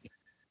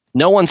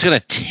 no one's gonna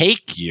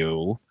take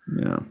you."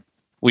 Yeah.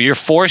 Well, you're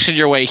forcing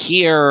your way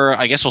here.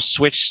 I guess we'll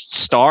switch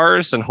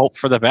stars and hope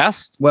for the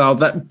best. Well,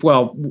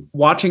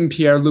 watching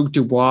Pierre-Luc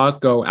Dubois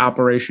go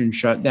Operation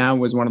Shutdown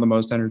was one of the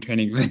most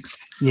entertaining things.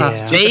 Yeah.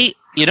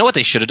 You know what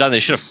they should have done?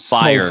 They should have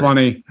fired. So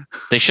funny.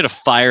 They should have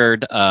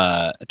fired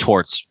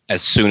Torts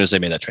as soon as they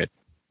made that trade.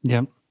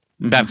 Yep.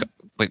 Babcock,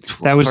 like,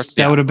 That Torts,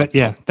 would have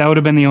been that would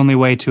have been the only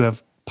way to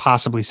have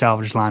possibly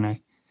salvaged Line.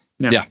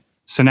 Yeah.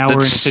 So now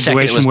we're in a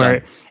situation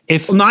where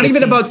not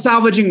even about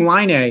salvaging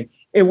Line,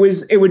 it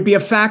would be a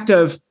fact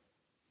of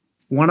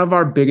one of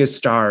our biggest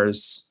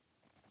stars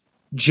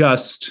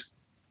just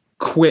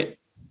quit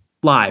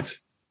live.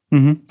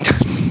 Mm-hmm.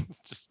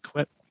 Just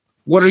quit.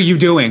 What are you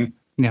doing?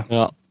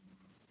 Yeah.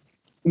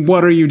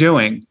 What are you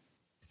doing?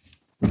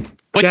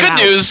 But Get good out.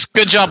 news.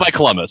 Good job by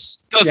Columbus.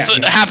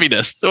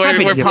 Happiness. We're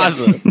Happiness,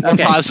 positive. yes. We're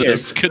Okay, positive.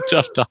 cheers. Good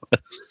job,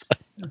 Thomas.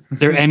 Is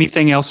there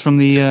anything else from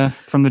the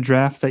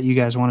draft that you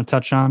guys want to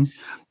touch on?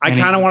 I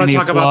kind of want to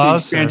talk about the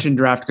applause, expansion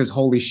draft because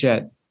holy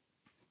shit.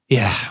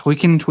 Yeah, we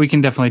can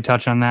definitely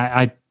touch on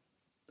that.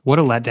 What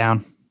a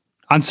letdown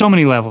on so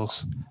many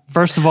levels.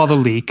 First of all, the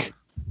leak.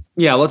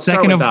 Yeah, let's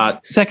start with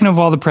that. Second of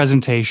all, the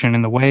presentation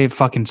and the way it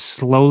fucking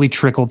slowly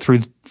trickled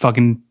through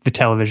fucking the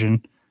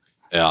television.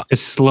 Yeah. To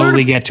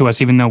slowly get to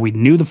us, even though we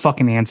knew the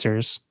fucking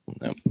answers.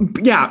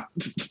 Yeah.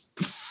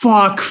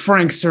 Fuck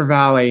Frank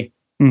Cervalli.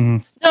 Mm-hmm.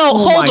 No, Oh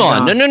hold my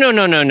on.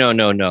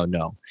 God.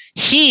 No.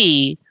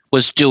 He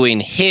was doing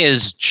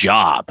his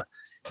job.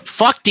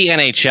 Fuck the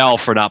NHL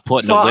for not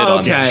putting a lid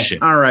on that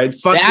shit. All right.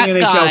 Fuck That the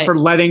NHL guy- for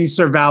letting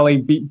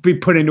Cervalli be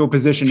put into a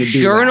position to do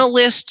that.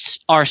 Journalists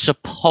are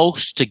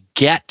supposed to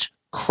get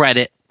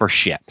credit for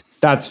shit.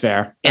 That's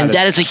fair. And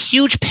that is a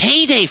huge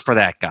payday for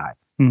that guy.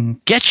 Mm-hmm.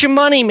 Get your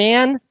money,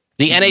 man.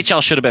 The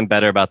NHL should have been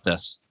better about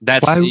this.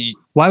 That's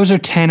Why was there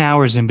 10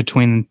 hours in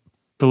between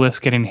the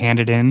list getting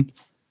handed in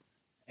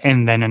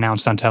and then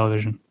announced on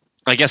television?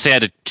 I guess they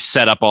had to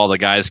set up all the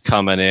guys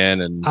coming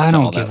in and I all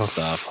don't that give a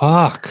stuff.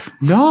 fuck.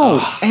 No.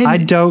 And I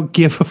don't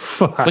give a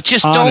fuck. But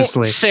just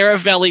honestly. don't.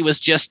 Saravelli was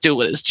just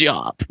doing his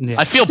job. Yeah.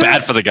 I feel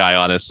bad for the guy,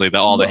 honestly, that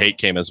all the hate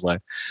came his way.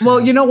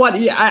 well, you know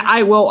what? Yeah,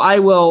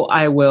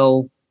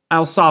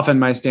 I'll soften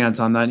my stance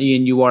on that.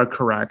 Ian, you are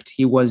correct.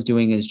 He was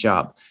doing his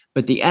job.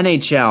 But the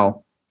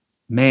NHL,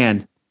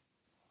 man,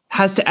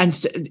 has to. And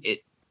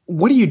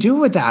what do you do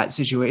with that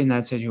situation? In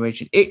that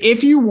situation,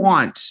 if you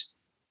want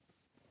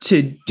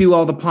to do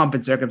all the pomp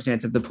and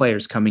circumstance of the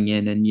players coming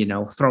in and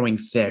throwing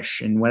fish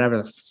and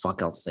whatever the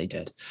fuck else they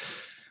did,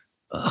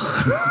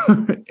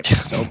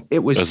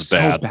 it was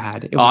so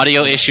bad. It was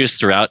Audio so bad. issues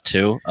throughout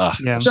too.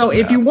 Yeah. So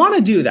if you want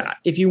to do that,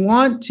 if you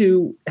want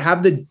to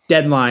have the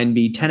deadline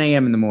be 10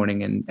 a.m. in the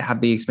morning and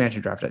have the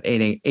expansion draft at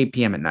 8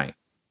 p.m. at night,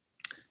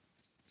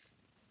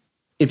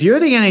 if you're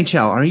the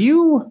NHL, are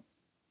you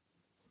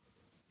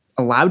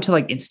allowed to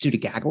institute a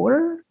gag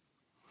order?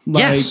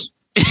 Yes.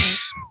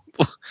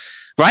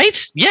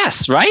 Right?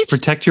 Yes, right?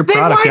 Protect your Then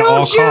product why at all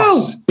don't you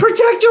costs.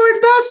 protect your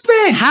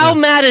investment? How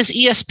mad is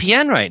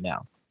ESPN right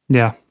now?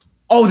 Yeah,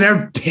 Oh,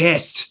 they're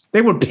pissed.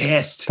 They were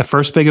pissed. the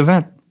first big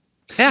event.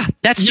 Yeah,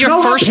 that's You know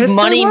your how first pissed they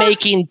money were?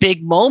 making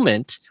big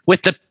moment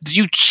with the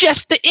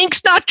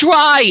ink's not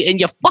dry and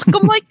you fuck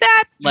them like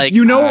that. Like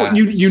You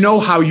know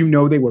how you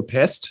know they were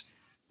pissed?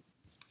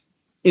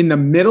 In the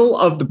middle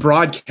of the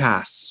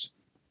broadcast,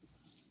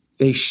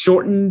 they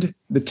shortened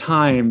the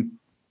time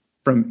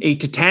from 8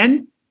 to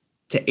 10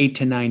 to 8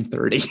 to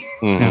 9:30.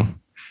 Mhm.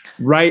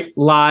 Right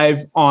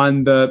live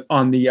on the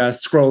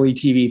scrolly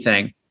TV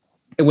thing.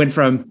 It went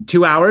from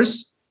 2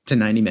 hours to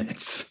 90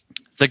 minutes.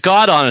 The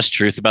god honest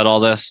truth about all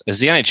this is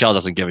the NHL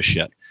doesn't give a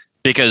shit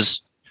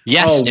because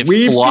yes, it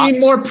we've flopped seen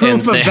more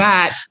proof and of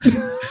that.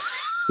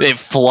 They've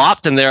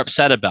flopped and they're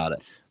upset about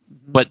it.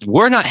 But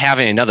we're not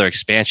having another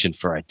expansion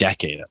for a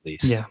decade at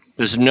least. Yeah.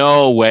 There's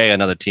no way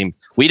another team.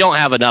 We don't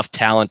have enough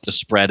talent to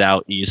spread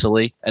out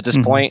easily at this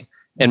point.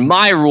 And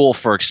my rule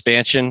for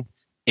expansion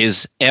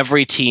is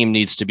every team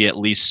needs to be at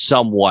least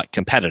somewhat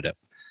competitive.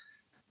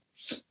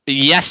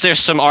 Yes, there's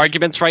some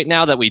arguments right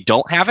now that we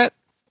don't have it.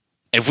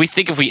 If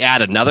we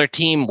add another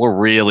team, we're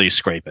really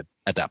scraping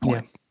at that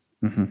point.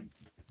 We're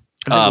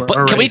But can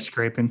already we?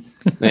 scraping.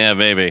 Yeah,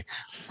 maybe.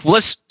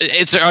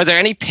 Are there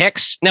any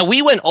picks? Now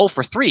we went 0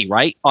 for 3,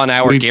 right? On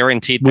our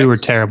guaranteed picks. We were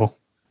terrible.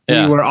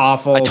 Yeah. We were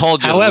awful. I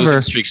told you However- the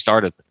losing streak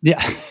started. Yeah.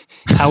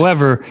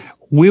 However,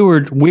 we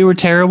were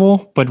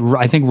terrible, but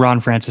I think Ron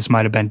Francis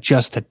might have been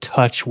just a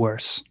touch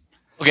worse.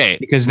 Okay,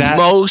 Because that-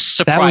 most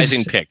surprising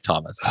was- pick,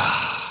 Thomas.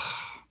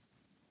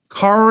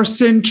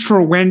 Carson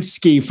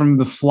Trowinski from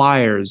the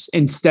Flyers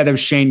instead of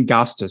Shane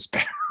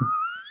Gostisbehere.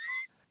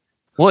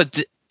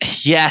 What?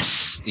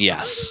 Yes.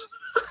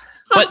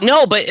 But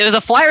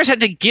the Flyers had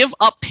to give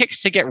up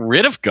picks to get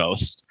rid of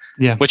Ghost.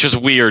 Yeah. Which was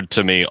weird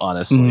to me,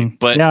 honestly. Mhm.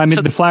 But yeah, I mean,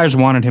 so the Flyers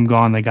wanted him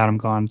gone. They got him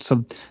gone.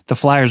 So the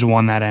Flyers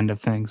won that end of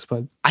things.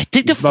 But I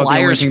think the It's about the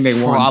only Flyers thing they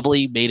won.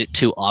 probably made it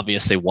too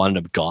obvious they wanted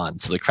him gone,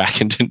 so the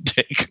Kraken didn't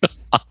take him.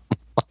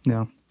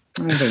 yeah,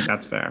 I think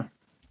that's fair.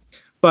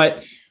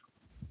 But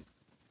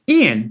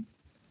Ian,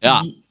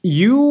 Yeah.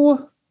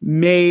 you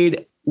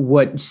made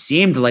what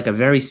seemed like a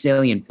very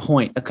salient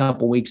point a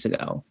couple weeks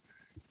ago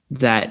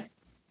that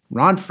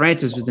Ron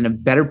Francis was in a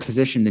better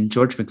position than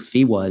George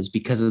McPhee was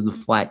because of the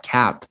flat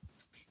cap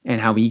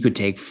and how he could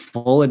take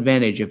full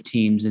advantage of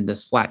teams in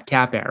this flat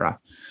cap era.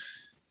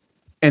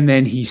 And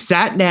then he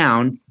sat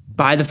down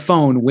by the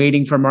phone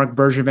waiting for Mark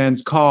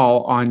Bergevin's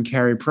call on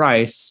Carey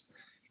Price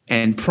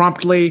and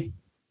promptly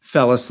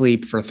fell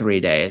asleep for 3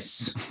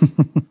 days.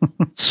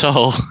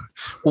 So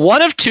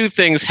one of two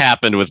things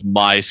happened with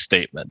my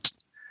statement.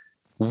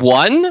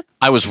 One,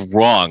 I was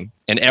wrong,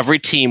 and every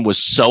team was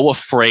so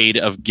afraid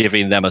of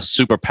giving them a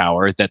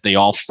superpower that they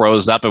all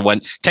froze up and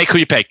went, take who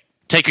you take.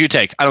 Take who you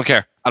take. I don't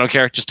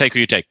care. Just take who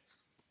you take.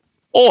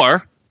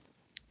 Or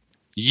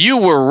you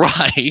were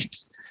right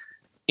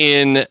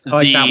in I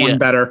like that one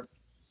better.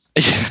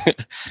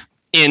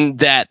 in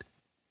that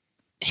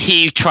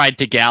he tried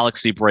to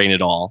galaxy brain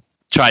it all,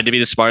 tried to be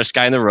the smartest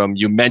guy in the room.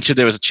 You mentioned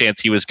there was a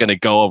chance he was going to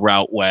go a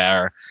route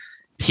where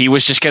he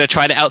was just going to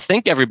try to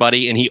outthink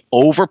everybody, and he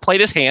overplayed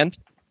his hand,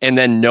 and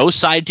then no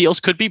side deals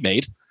could be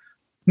made.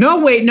 No,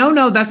 wait,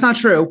 no, that's not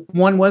true.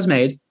 One was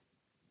made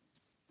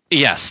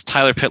Yes,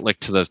 Tyler Pitlick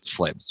to the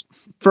Flames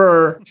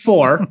for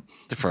 4.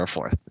 for a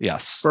fourth.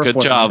 Yes, For a good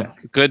fourth, job. okay.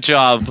 Good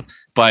job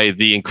by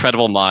the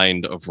incredible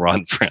mind of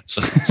Ron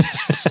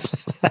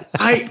Francis.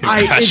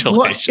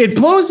 Congratulations. It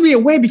blows me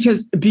away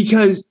because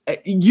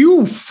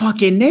you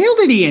fucking nailed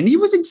it, Ian. He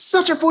was in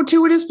such a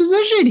fortuitous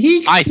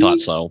position. I thought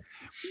so.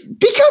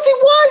 Because he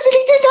was, and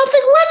he did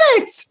nothing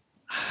with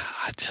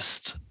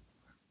it.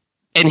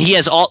 And he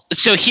has all.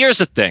 So here's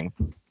the thing.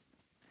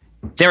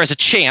 There is a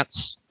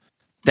chance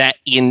that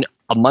in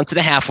a month and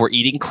a half we're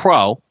eating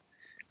crow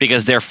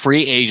because their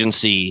free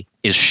agency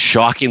is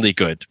shockingly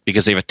good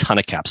because they have a ton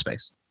of cap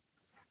space.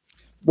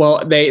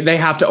 Well, they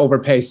have to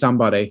overpay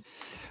somebody.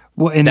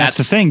 well, and that's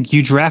the thing.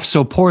 You draft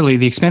so poorly.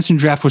 The expansion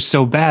draft was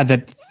so bad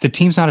that the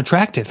team's not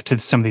attractive to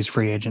some of these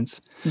free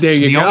agents. There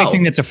you the go. only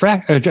thing that's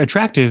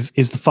attractive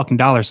is the fucking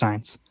dollar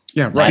signs.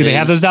 Yeah, That right. Do they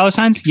have is those dollar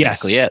signs?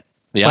 Exactly Yes. it.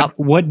 Yeah. But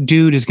what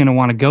dude is going to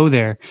want to go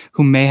there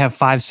who may have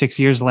 5-6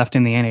 years left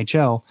in the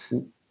NHL,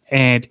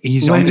 and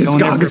he's only going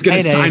there for is going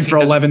to payday sign for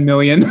because- $11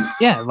 million.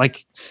 Yeah,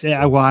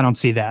 well, I don't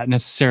see that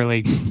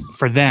necessarily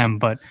for them,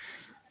 but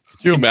Can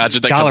you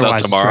imagine that comes out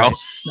dollar-wise, tomorrow? right.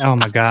 Oh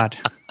my god,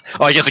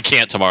 Oh, I guess it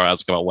can't tomorrow.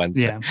 It's come out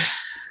Wednesday. yeah.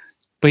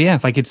 But yeah,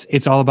 like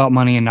it's all about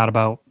money and not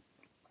about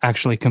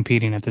actually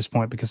competing at this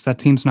point because that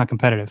team's not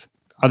competitive.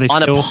 Are they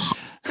On a still?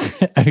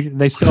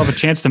 They still have a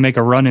chance to make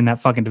a run in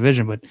that fucking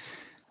division, but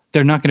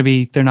they're not going to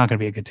be. They're not going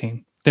to be a good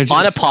team. They're just, On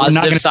a we're not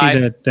positive gonna side-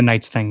 see the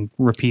Knights thing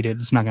repeated.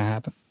 It's not going to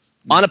happen.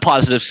 On a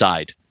positive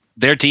side,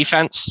 their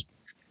defense,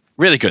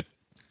 really good,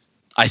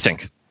 I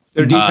think.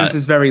 Their defense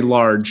is very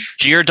large.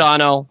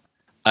 Giordano,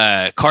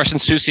 Carson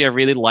Soucy, I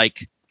really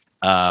like.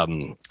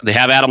 They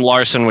have Adam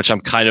Larson, which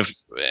I'm kind of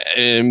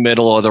in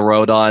middle of the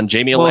road on.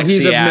 Jamie Well, Alexiak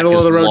he's a middle is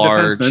of the road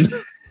large.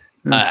 defenseman.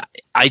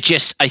 I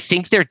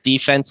think their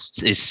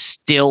defense is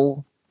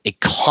still a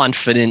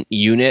confident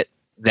unit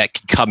that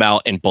can come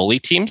out and bully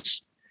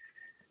teams.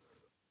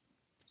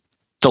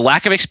 The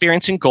lack of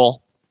experience in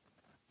goal,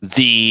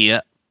 the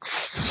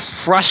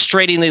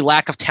frustratingly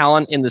lack of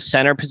talent in the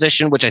center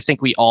position, which I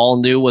think we all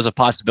knew was a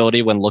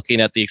possibility when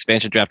looking at the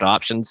expansion draft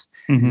options.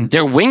 Mm-hmm.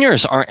 Their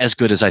wingers aren't as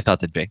good as I thought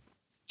they'd be.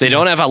 They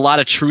don't have a lot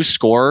of true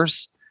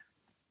scorers.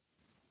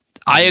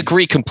 I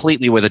agree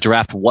completely where the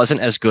draft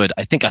wasn't as good.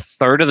 I think a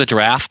third of the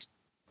draft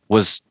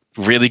was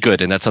really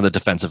good, and that's on the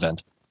defensive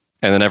end.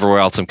 And then everywhere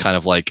else, I'm kind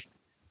of like,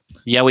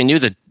 yeah, we knew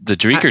the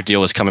Dreger deal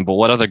was coming, but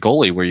what other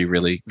goalie were you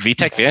really?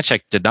 Vitek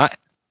Vanecek did not.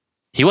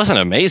 He wasn't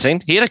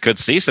amazing. He had a good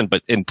season,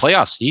 but in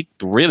playoffs, he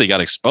really got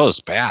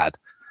exposed bad.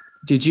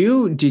 Did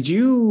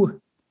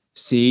you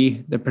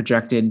see the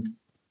projected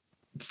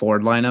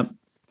forward lineup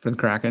for the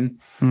Kraken?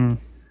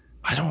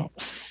 I don't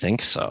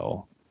think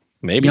so.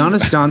 Maybe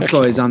Jonas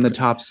Donskoy is on the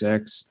top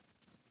 6.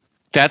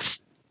 That's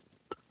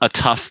a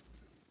tough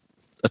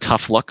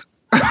look.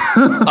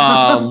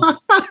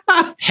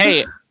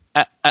 Hey,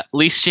 at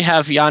least you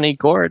have Yanni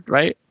Gourde,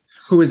 right?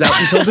 Who is out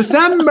until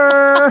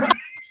December?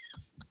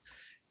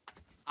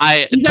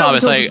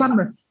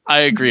 December. I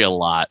agree a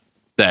lot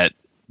that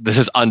this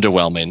is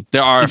underwhelming.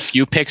 There are a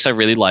few picks I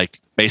really like.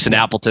 Mason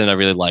Appleton, I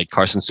really like.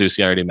 Carson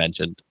Soucy, I already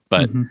mentioned.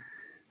 But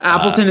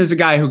Appleton is a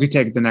guy who could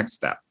take the next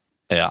step.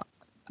 Yeah.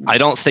 I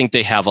don't think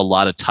they have a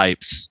lot of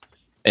types.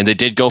 And they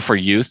did go for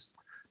youth,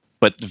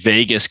 but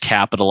Vegas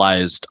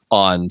capitalized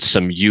on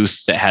some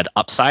youth that had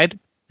upside.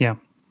 Yeah.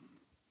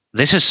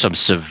 This is some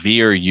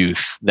severe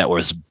youth that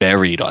was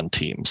buried on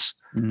teams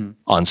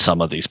on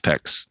some of these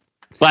picks.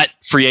 But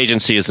free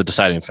agency is the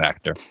deciding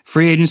factor.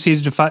 Free agency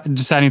is a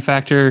deciding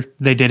factor.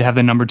 They did have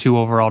the number 2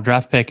 overall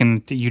draft pick,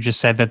 and you just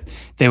said that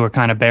they were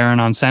kind of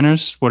barren on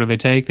centers. What do they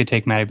take? They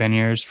take Matty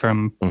Beniers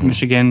from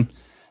Michigan,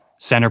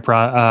 center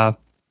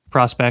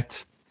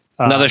prospect.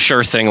 Another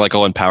sure thing like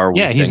Owen Power.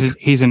 Yeah,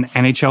 he's an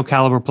NHL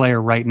caliber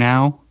player right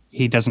now.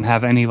 He doesn't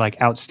have any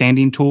like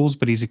outstanding tools,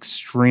 but he's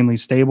extremely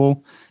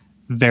stable,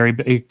 very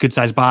good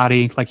sized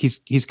body. Like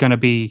he's going to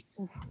be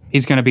an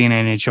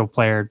NHL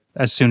player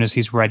as soon as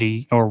he's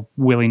ready or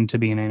willing to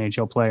be an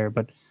NHL player.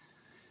 But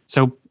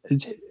so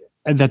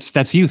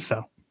that's youth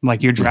though.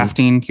 Like you're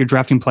drafting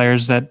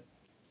players that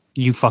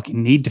you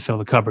fucking need to fill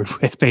the cupboard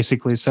with,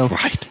 basically. So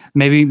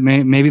maybe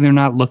they're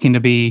not looking to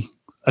be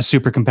a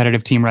super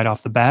competitive team right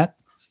off the bat.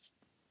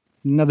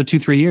 Another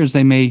 2-3 years,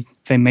 they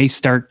may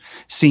start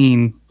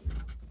seeing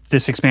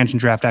this expansion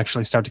draft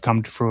actually start to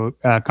come to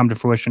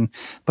fruition.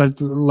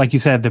 But like you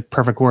said, the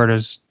perfect word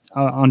is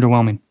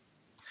underwhelming.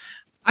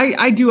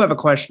 I do have a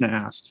question to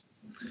ask.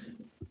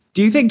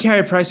 Do you think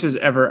Carey Price was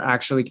ever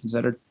actually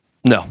considered?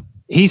 No.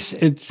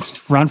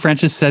 Ron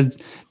Francis said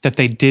that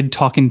they did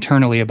talk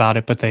internally about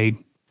it, but they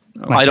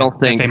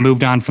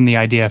moved on from the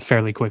idea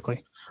fairly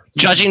quickly.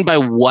 Judging by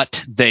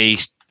what they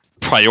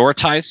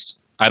prioritized,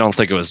 I don't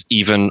think it was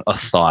even a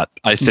thought.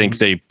 I think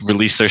they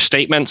released their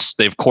statements.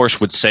 They, of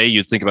course, would say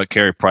you'd think about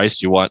Carey Price.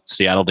 You want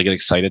Seattle to get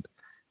excited.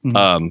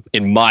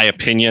 In my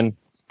opinion,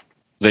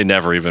 they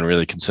never even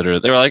really considered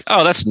it. They were like,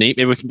 oh, that's neat.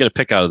 Maybe we can get a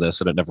pick out of this.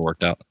 And it never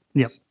worked out.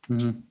 Yep.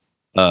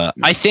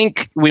 I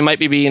think we might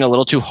be being a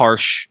little too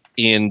harsh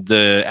in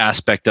the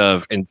aspect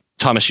of, and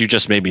Thomas, you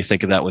just made me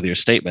think of that with your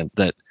statement,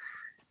 that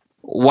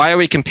why are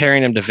we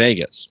comparing him to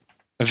Vegas?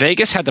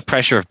 Vegas had the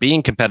pressure of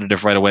being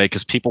competitive right away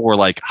because people were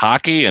like,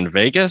 hockey and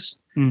Vegas?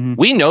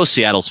 We know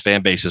Seattle's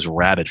fan base is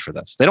rabid for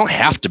this. They don't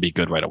have to be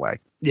good right away.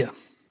 Yeah.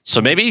 So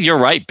maybe you're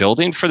right.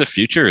 Building for the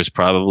future is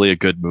probably a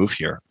good move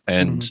here.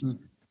 And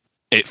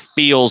it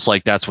feels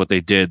like that's what they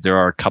did. There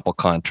are a couple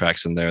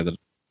contracts in there that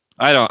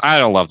I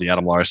don't love the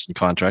Adam Larson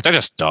contract. I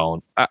just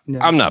don't.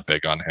 I'm not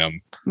big on him.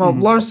 Well,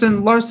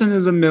 Larson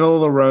is a middle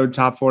of the road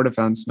top 4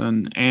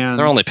 defenseman, and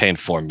they're only paying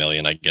 $4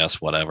 million, I guess.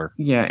 Whatever.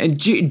 Yeah, and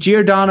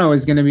Giordano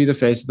is going to be the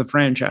face of the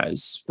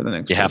franchise for the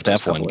next. You have to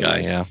have one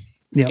guy, years.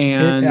 Yeah,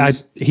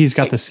 and he's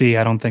got the C.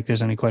 I don't think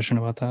there's any question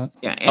about that.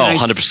 Yeah,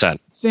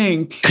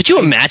 100%. Could you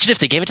imagine if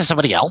they gave it to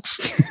somebody else?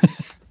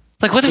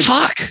 Like, what the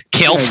fuck?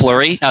 Cale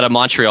Fleury out of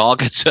Montreal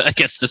gets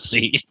the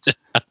C.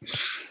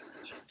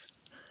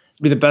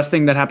 Be the best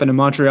thing that happened to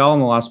Montreal in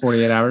the last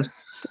 48 hours.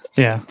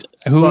 Yeah.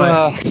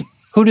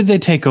 Who did they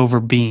take over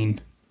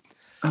Bean?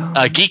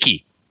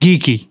 Geeky.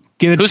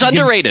 Who's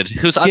underrated?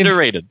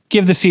 Underrated?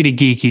 Give the C to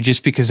Geeky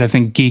just because I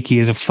think Geeky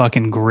is a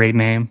fucking great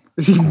name.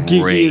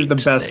 Geeky is the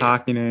best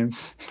hockey name.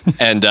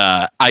 And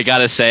I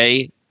gotta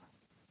say,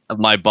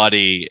 my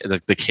buddy,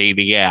 the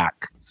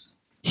Kadiak,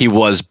 he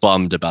was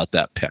bummed about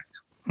that pick.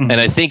 And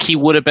I think he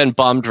would have been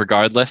bummed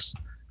regardless.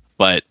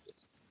 But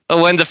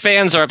when the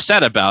fans are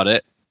upset about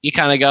it, you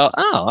kind of go,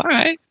 oh, all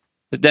right.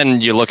 But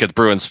then you look at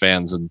Bruins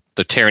fans and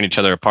they're tearing each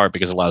other apart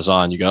because of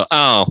Lauzon. You go,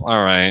 oh,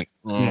 all right.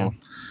 Yeah.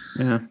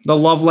 The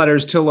love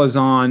letters to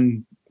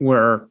Lauzon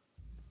were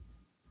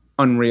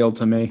unreal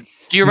to me.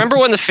 Do you remember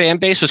when the fan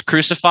base was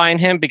crucifying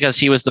him because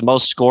he was the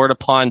most scored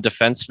upon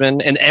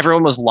defenseman and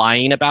everyone was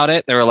lying about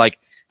it? They were like,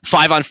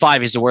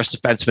 5-on-5, he's the worst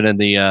defenseman in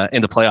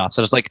the playoffs.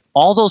 So it's like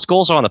all those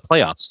goals are on the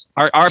playoffs.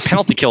 Our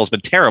penalty kill has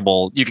been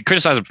terrible. You can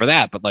criticize him for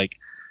that, but like,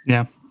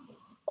 Yeah.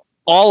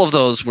 all of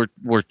those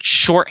were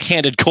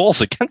short-handed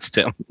goals against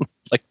him.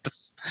 Like,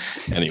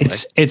 anyway,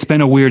 It's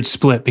been a weird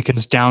split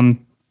because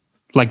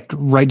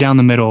right down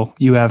the middle,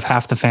 you have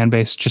half the fan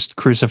base just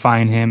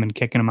crucifying him and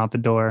kicking him out the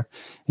door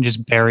and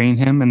just burying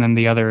him, and then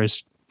the other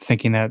is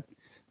thinking that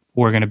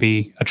we're going to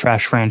be a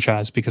trash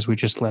franchise because we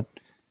just let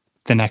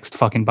the next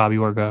fucking Bobby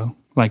Orr go.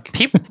 Like,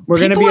 We're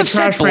going to people be a have said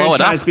trash blow it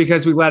franchise up.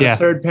 because we let Yeah. a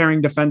third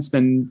pairing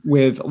defenseman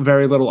with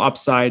very little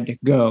upside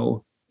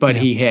go, but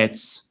Yeah. he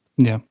hits.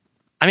 yeah,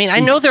 I mean, I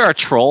know there are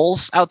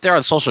trolls out there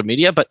on social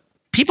media, but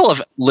people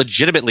have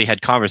legitimately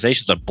had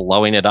conversations of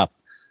blowing it up.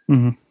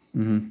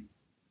 Mm-hmm.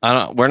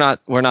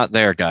 We're not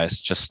there, guys.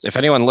 Just if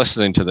anyone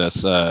listening to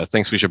this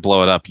thinks we should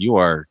blow it up, you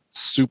are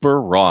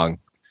super wrong.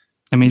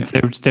 I mean,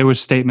 there was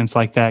statements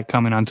like that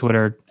coming on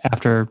Twitter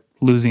after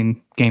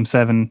losing Game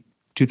 7,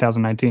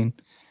 2019,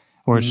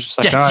 where it's just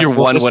like, Yeah, all right, you're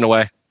well, one this- win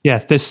away. Yeah,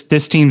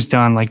 this team's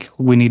done. Like,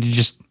 we need to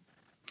just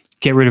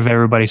get rid of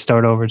everybody,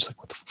 start over. It's like,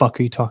 what the fuck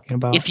are you talking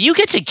about? If you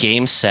get to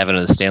Game 7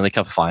 of the Stanley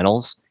Cup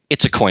Finals,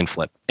 it's a coin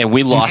flip, and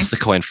we lost the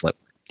coin flip.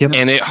 Yep.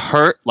 And it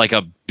hurt like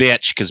a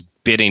bitch because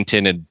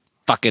Biddington and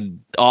fucking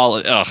all.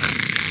 Ugh.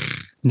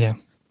 Yeah.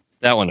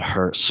 That one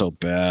hurt so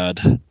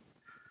bad.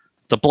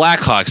 The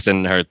Blackhawks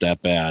didn't hurt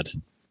that bad.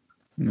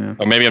 Yeah.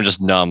 Or maybe I'm just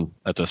numb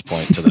at this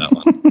point to that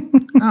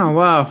one. Oh,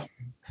 wow.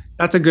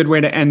 That's a good way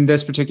to end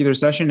this particular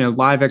session, a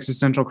live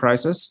existential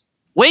crisis.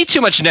 Way too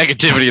much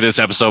negativity in this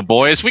episode,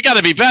 boys. We got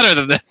to be better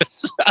than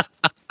this.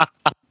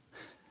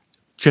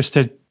 Just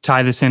to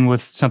tie this in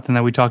with something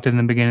that we talked in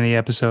the beginning of the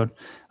episode,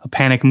 a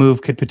panic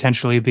move could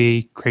potentially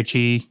be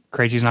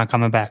Krejci's not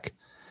coming back.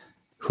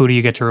 Who do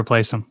you get to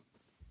replace him?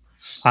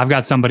 I've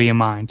got somebody in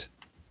mind.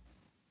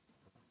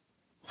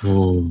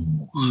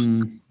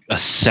 A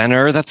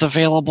center that's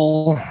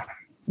available.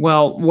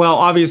 Well,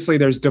 obviously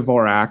there's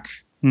Dvorak.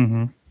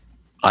 Mm-hmm.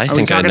 I Are we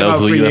think I talking know about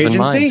who free you have in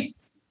mind. agency?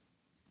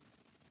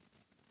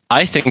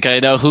 I think I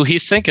know who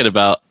he's thinking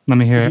about. Let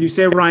me hear If it. you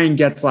say Ryan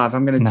Getzlaff,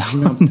 I'm going to No,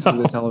 jump no.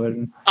 to the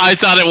television. I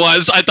thought it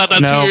was. I thought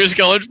that's No. who he was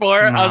going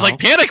for. I was No. like,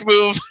 panic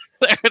move.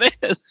 There it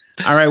is.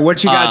 All right,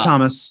 what you got, Uh,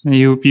 Thomas?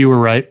 You were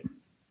right.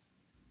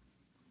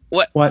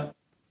 What?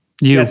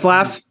 You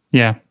Getzlaff?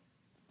 yeah.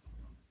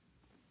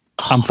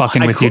 I'm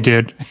fucking I with you,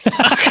 dude. You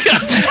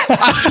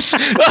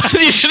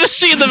should have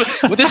seen them.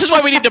 This is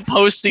why we need to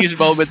post these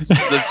moments,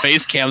 the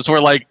face cams. We're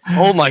like,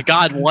 oh my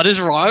god, what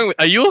is wrong?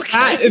 Are you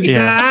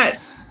okay?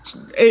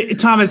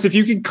 Thomas, if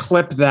you could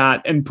clip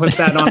that and put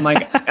that on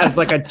as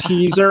a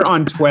teaser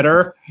on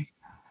Twitter,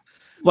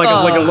 like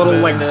a little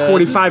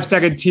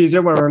 45-second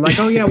teaser where we're like,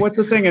 oh yeah, what's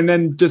the thing? And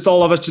then just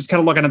all of us just kind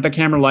of looking at the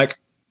camera like,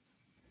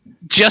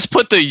 Just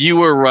put the "you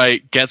were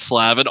right"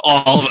 Getzlaff and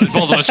all of it.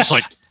 Both of us just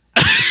like,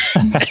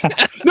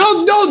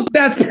 no,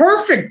 that's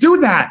perfect. Do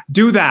that.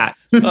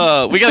 we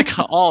gotta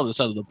cut all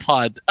this out of the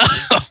pod.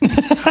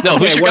 No,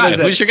 who's Okay, your what guy? is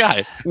it? Who's your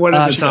guy? What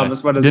is it,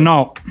 Thomas? What is it?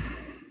 Denault.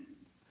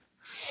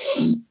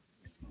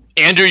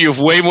 Andrew, you have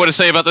way more to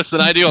say about this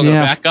than I do. I'm gonna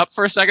Yeah. back up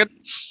for a second.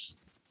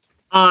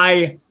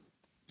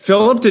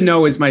 Philip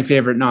Deneau is my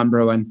favorite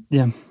non-Bruin.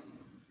 Yeah.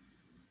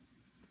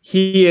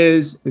 He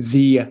is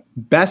the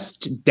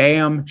best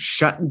damn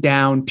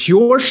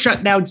pure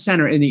shutdown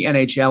center in the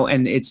NHL,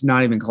 and it's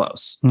not even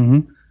close. Mm-hmm.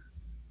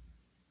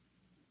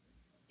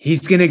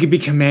 He's going to be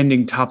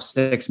commanding top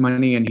 6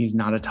 money, and he's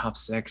not a top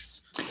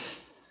 6.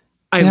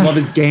 I Yeah. love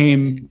his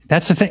game.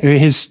 That's the thing.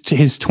 His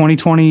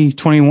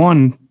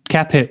 2020-21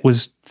 cap hit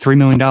was $3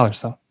 million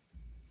though.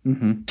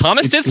 Mm-hmm.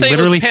 Thomas did say it was a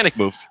literally- panic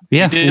move.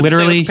 Yeah, He did say it was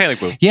literally. a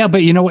panic move. Yeah,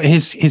 but you know what?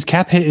 His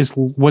cap hit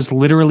was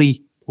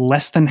literally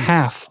less than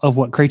half of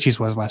what Krejci's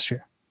was last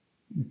year.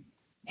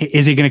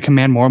 Is he going to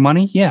command more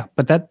money? Yeah,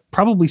 but that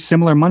probably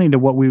similar money to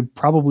what we would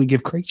probably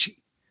give Krejci.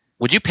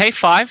 Would you pay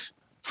 5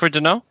 for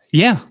Deneau?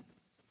 Yeah,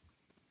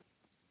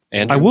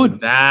 Andrew? I would.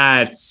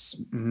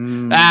 That's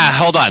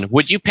Hold on.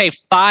 Would you pay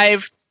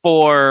 5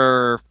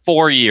 for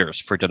 4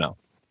 years for Deneau?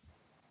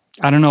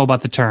 I don't know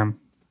about the term.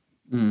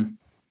 mm.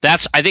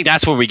 I think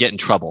that's where we get in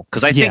trouble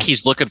because I think Yeah.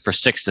 he's looking for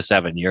 6 to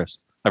 7 years.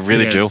 I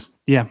really Yes. do.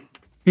 Yeah,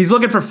 He's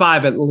looking for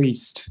 5 at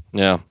least.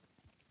 Yeah.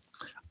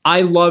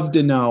 I love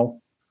Deneau.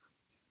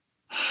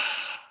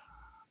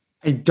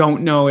 I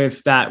don't know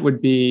if that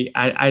would be.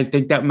 I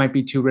think that might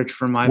be too rich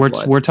for my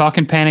blood. we're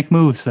talking panic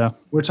moves though.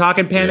 We're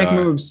talking panic We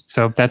are. moves.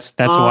 So that's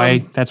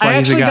why I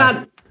he's a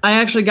guy.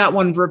 actually got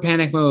one for a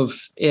panic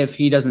move if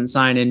he doesn't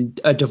sign and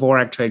a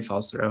Dvorak trade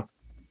falls through.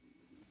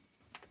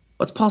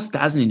 What's Paul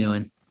Stastny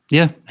doing?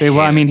 Yeah.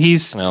 Well, I mean,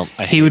 Well,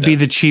 I he hate would be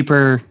that. the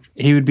cheaper.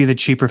 He would be the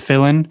cheaper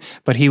fill-in,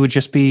 but he would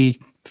just be.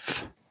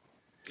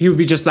 He would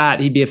be just that.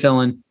 He'd be a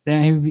fill-in.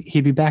 Yeah,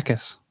 he'd be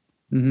Bacchus.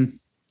 Mm-hmm.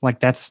 Like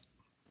that's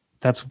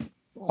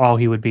all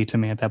he would be to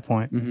me at that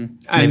point. Mm-hmm.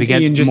 Maybe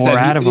get more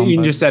out of him,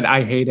 Ian but- just said,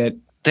 "I hate it."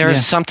 There is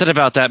Yeah. something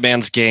about that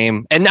man's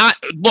game, and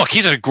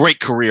he's a great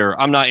career.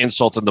 I'm not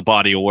insulting the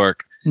body of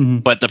work,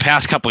 Mhm. but the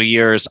past couple of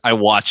years, I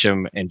watch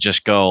him and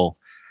just go,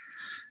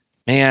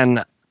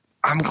 man,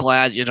 I'm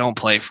glad you don't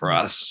play for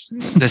us.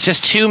 There's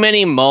just too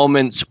many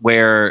moments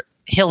where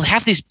he'll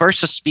have these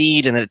bursts of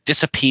speed and it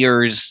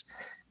disappears.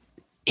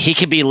 He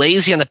can be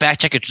lazy on the back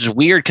check, which is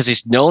weird because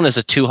he's known as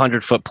a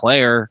 200-foot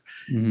player.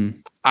 Mm-hmm.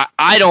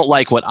 I don't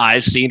like what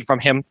I've seen from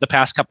him the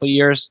past couple of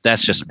years.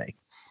 That's just me.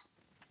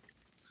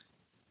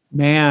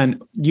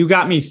 Man, you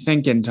got me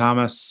thinking,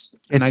 Thomas.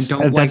 And I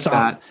don't like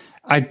that.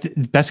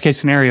 Best case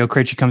scenario,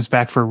 Krejci comes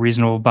back for a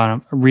reasonable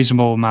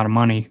amount of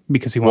money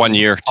because he wants 1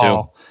 year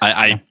too.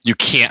 Yeah. You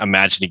can't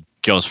imagine he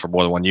goes for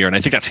more than 1 year, and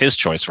I think that's his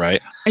choice,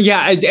 right?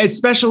 Yeah,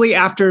 especially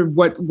after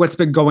what's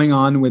been going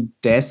on with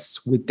this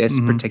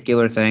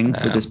particular thing,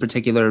 with this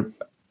particular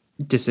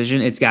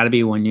decision. It's got to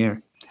be 1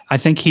 year. I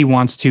think he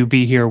wants to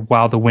be here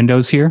while the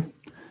window's here.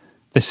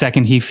 The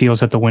second he feels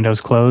that the window's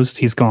closed,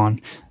 he's gone.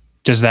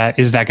 Is that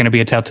going to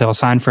be a telltale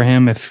sign for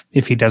him if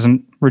he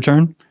doesn't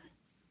return?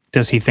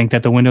 Does he think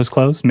that the window's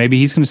closed? Maybe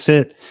he's going to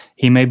sit.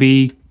 He may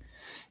be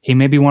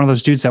one of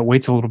those dudes that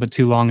waits a little bit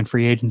too long in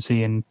free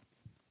agency and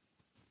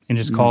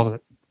just calls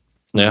it.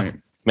 Yeah, Right.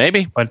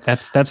 maybe. But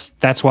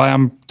that's why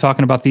I'm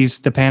talking about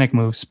the panic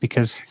moves,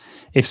 because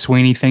if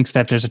Sweeney thinks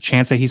that there's a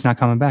chance that he's not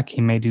coming back,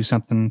 he may do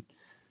something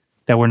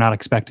that we're not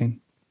expecting.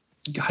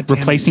 God damn it,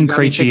 Replacing you got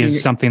me Krejci thinking-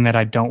 is something that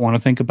I don't want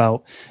to think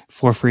about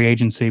for free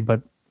agency,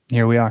 but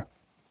here we are.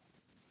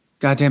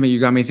 God damn it, you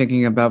got me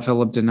thinking about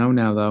Philip Deneau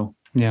now, though.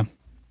 Yeah.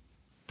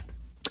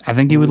 I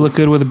think he would look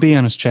good with a B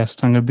on his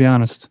chest. I'm going to be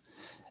honest.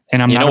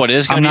 And I'm You know what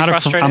is gonna be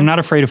frustrating? I'm not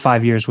afraid of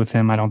 5 years with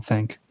him. I don't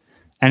think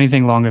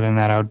anything longer than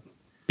that, I would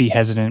be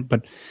hesitant.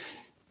 But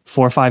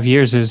 4 or 5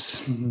 years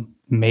is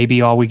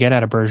maybe all we get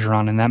out of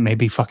Bergeron, and that may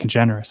be fucking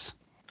generous.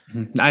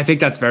 I think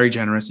that's very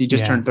generous. He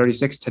just Yeah. turned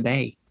 36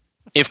 today.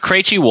 If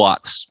Krejci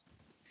walks,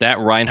 that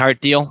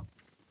Reinhardt deal,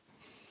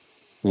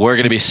 we're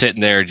going to be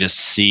sitting there just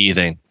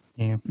seething.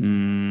 Yeah.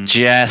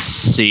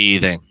 Just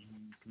seething.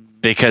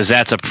 Because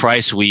that's a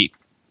price we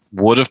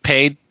would have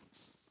paid.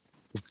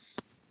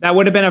 That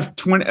would have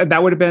been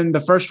that would have been the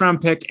first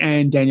round pick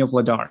and Daniel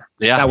Vladar.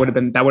 Yeah. That would have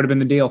been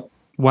the deal.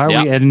 Why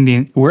are we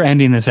ending? We're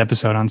ending this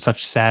episode on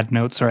such sad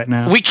notes right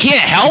now. We can't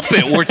help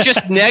it. We're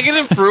just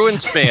negative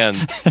Bruins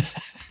fans.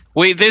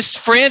 This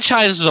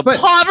franchise is a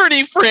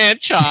poverty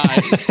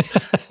franchise.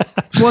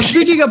 Well,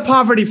 speaking of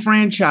poverty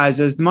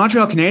franchises, the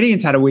Montreal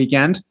Canadiens had a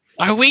weekend.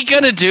 Are we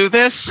going to do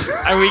this?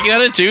 Are we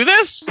going to do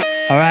this?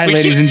 All right, We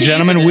ladies keep and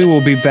gentlemen, we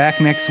will be back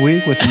next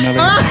week with another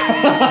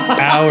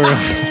hour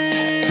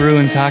of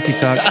Bruins hockey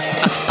talk.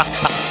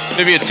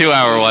 Maybe a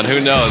 2-hour one.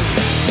 Who knows?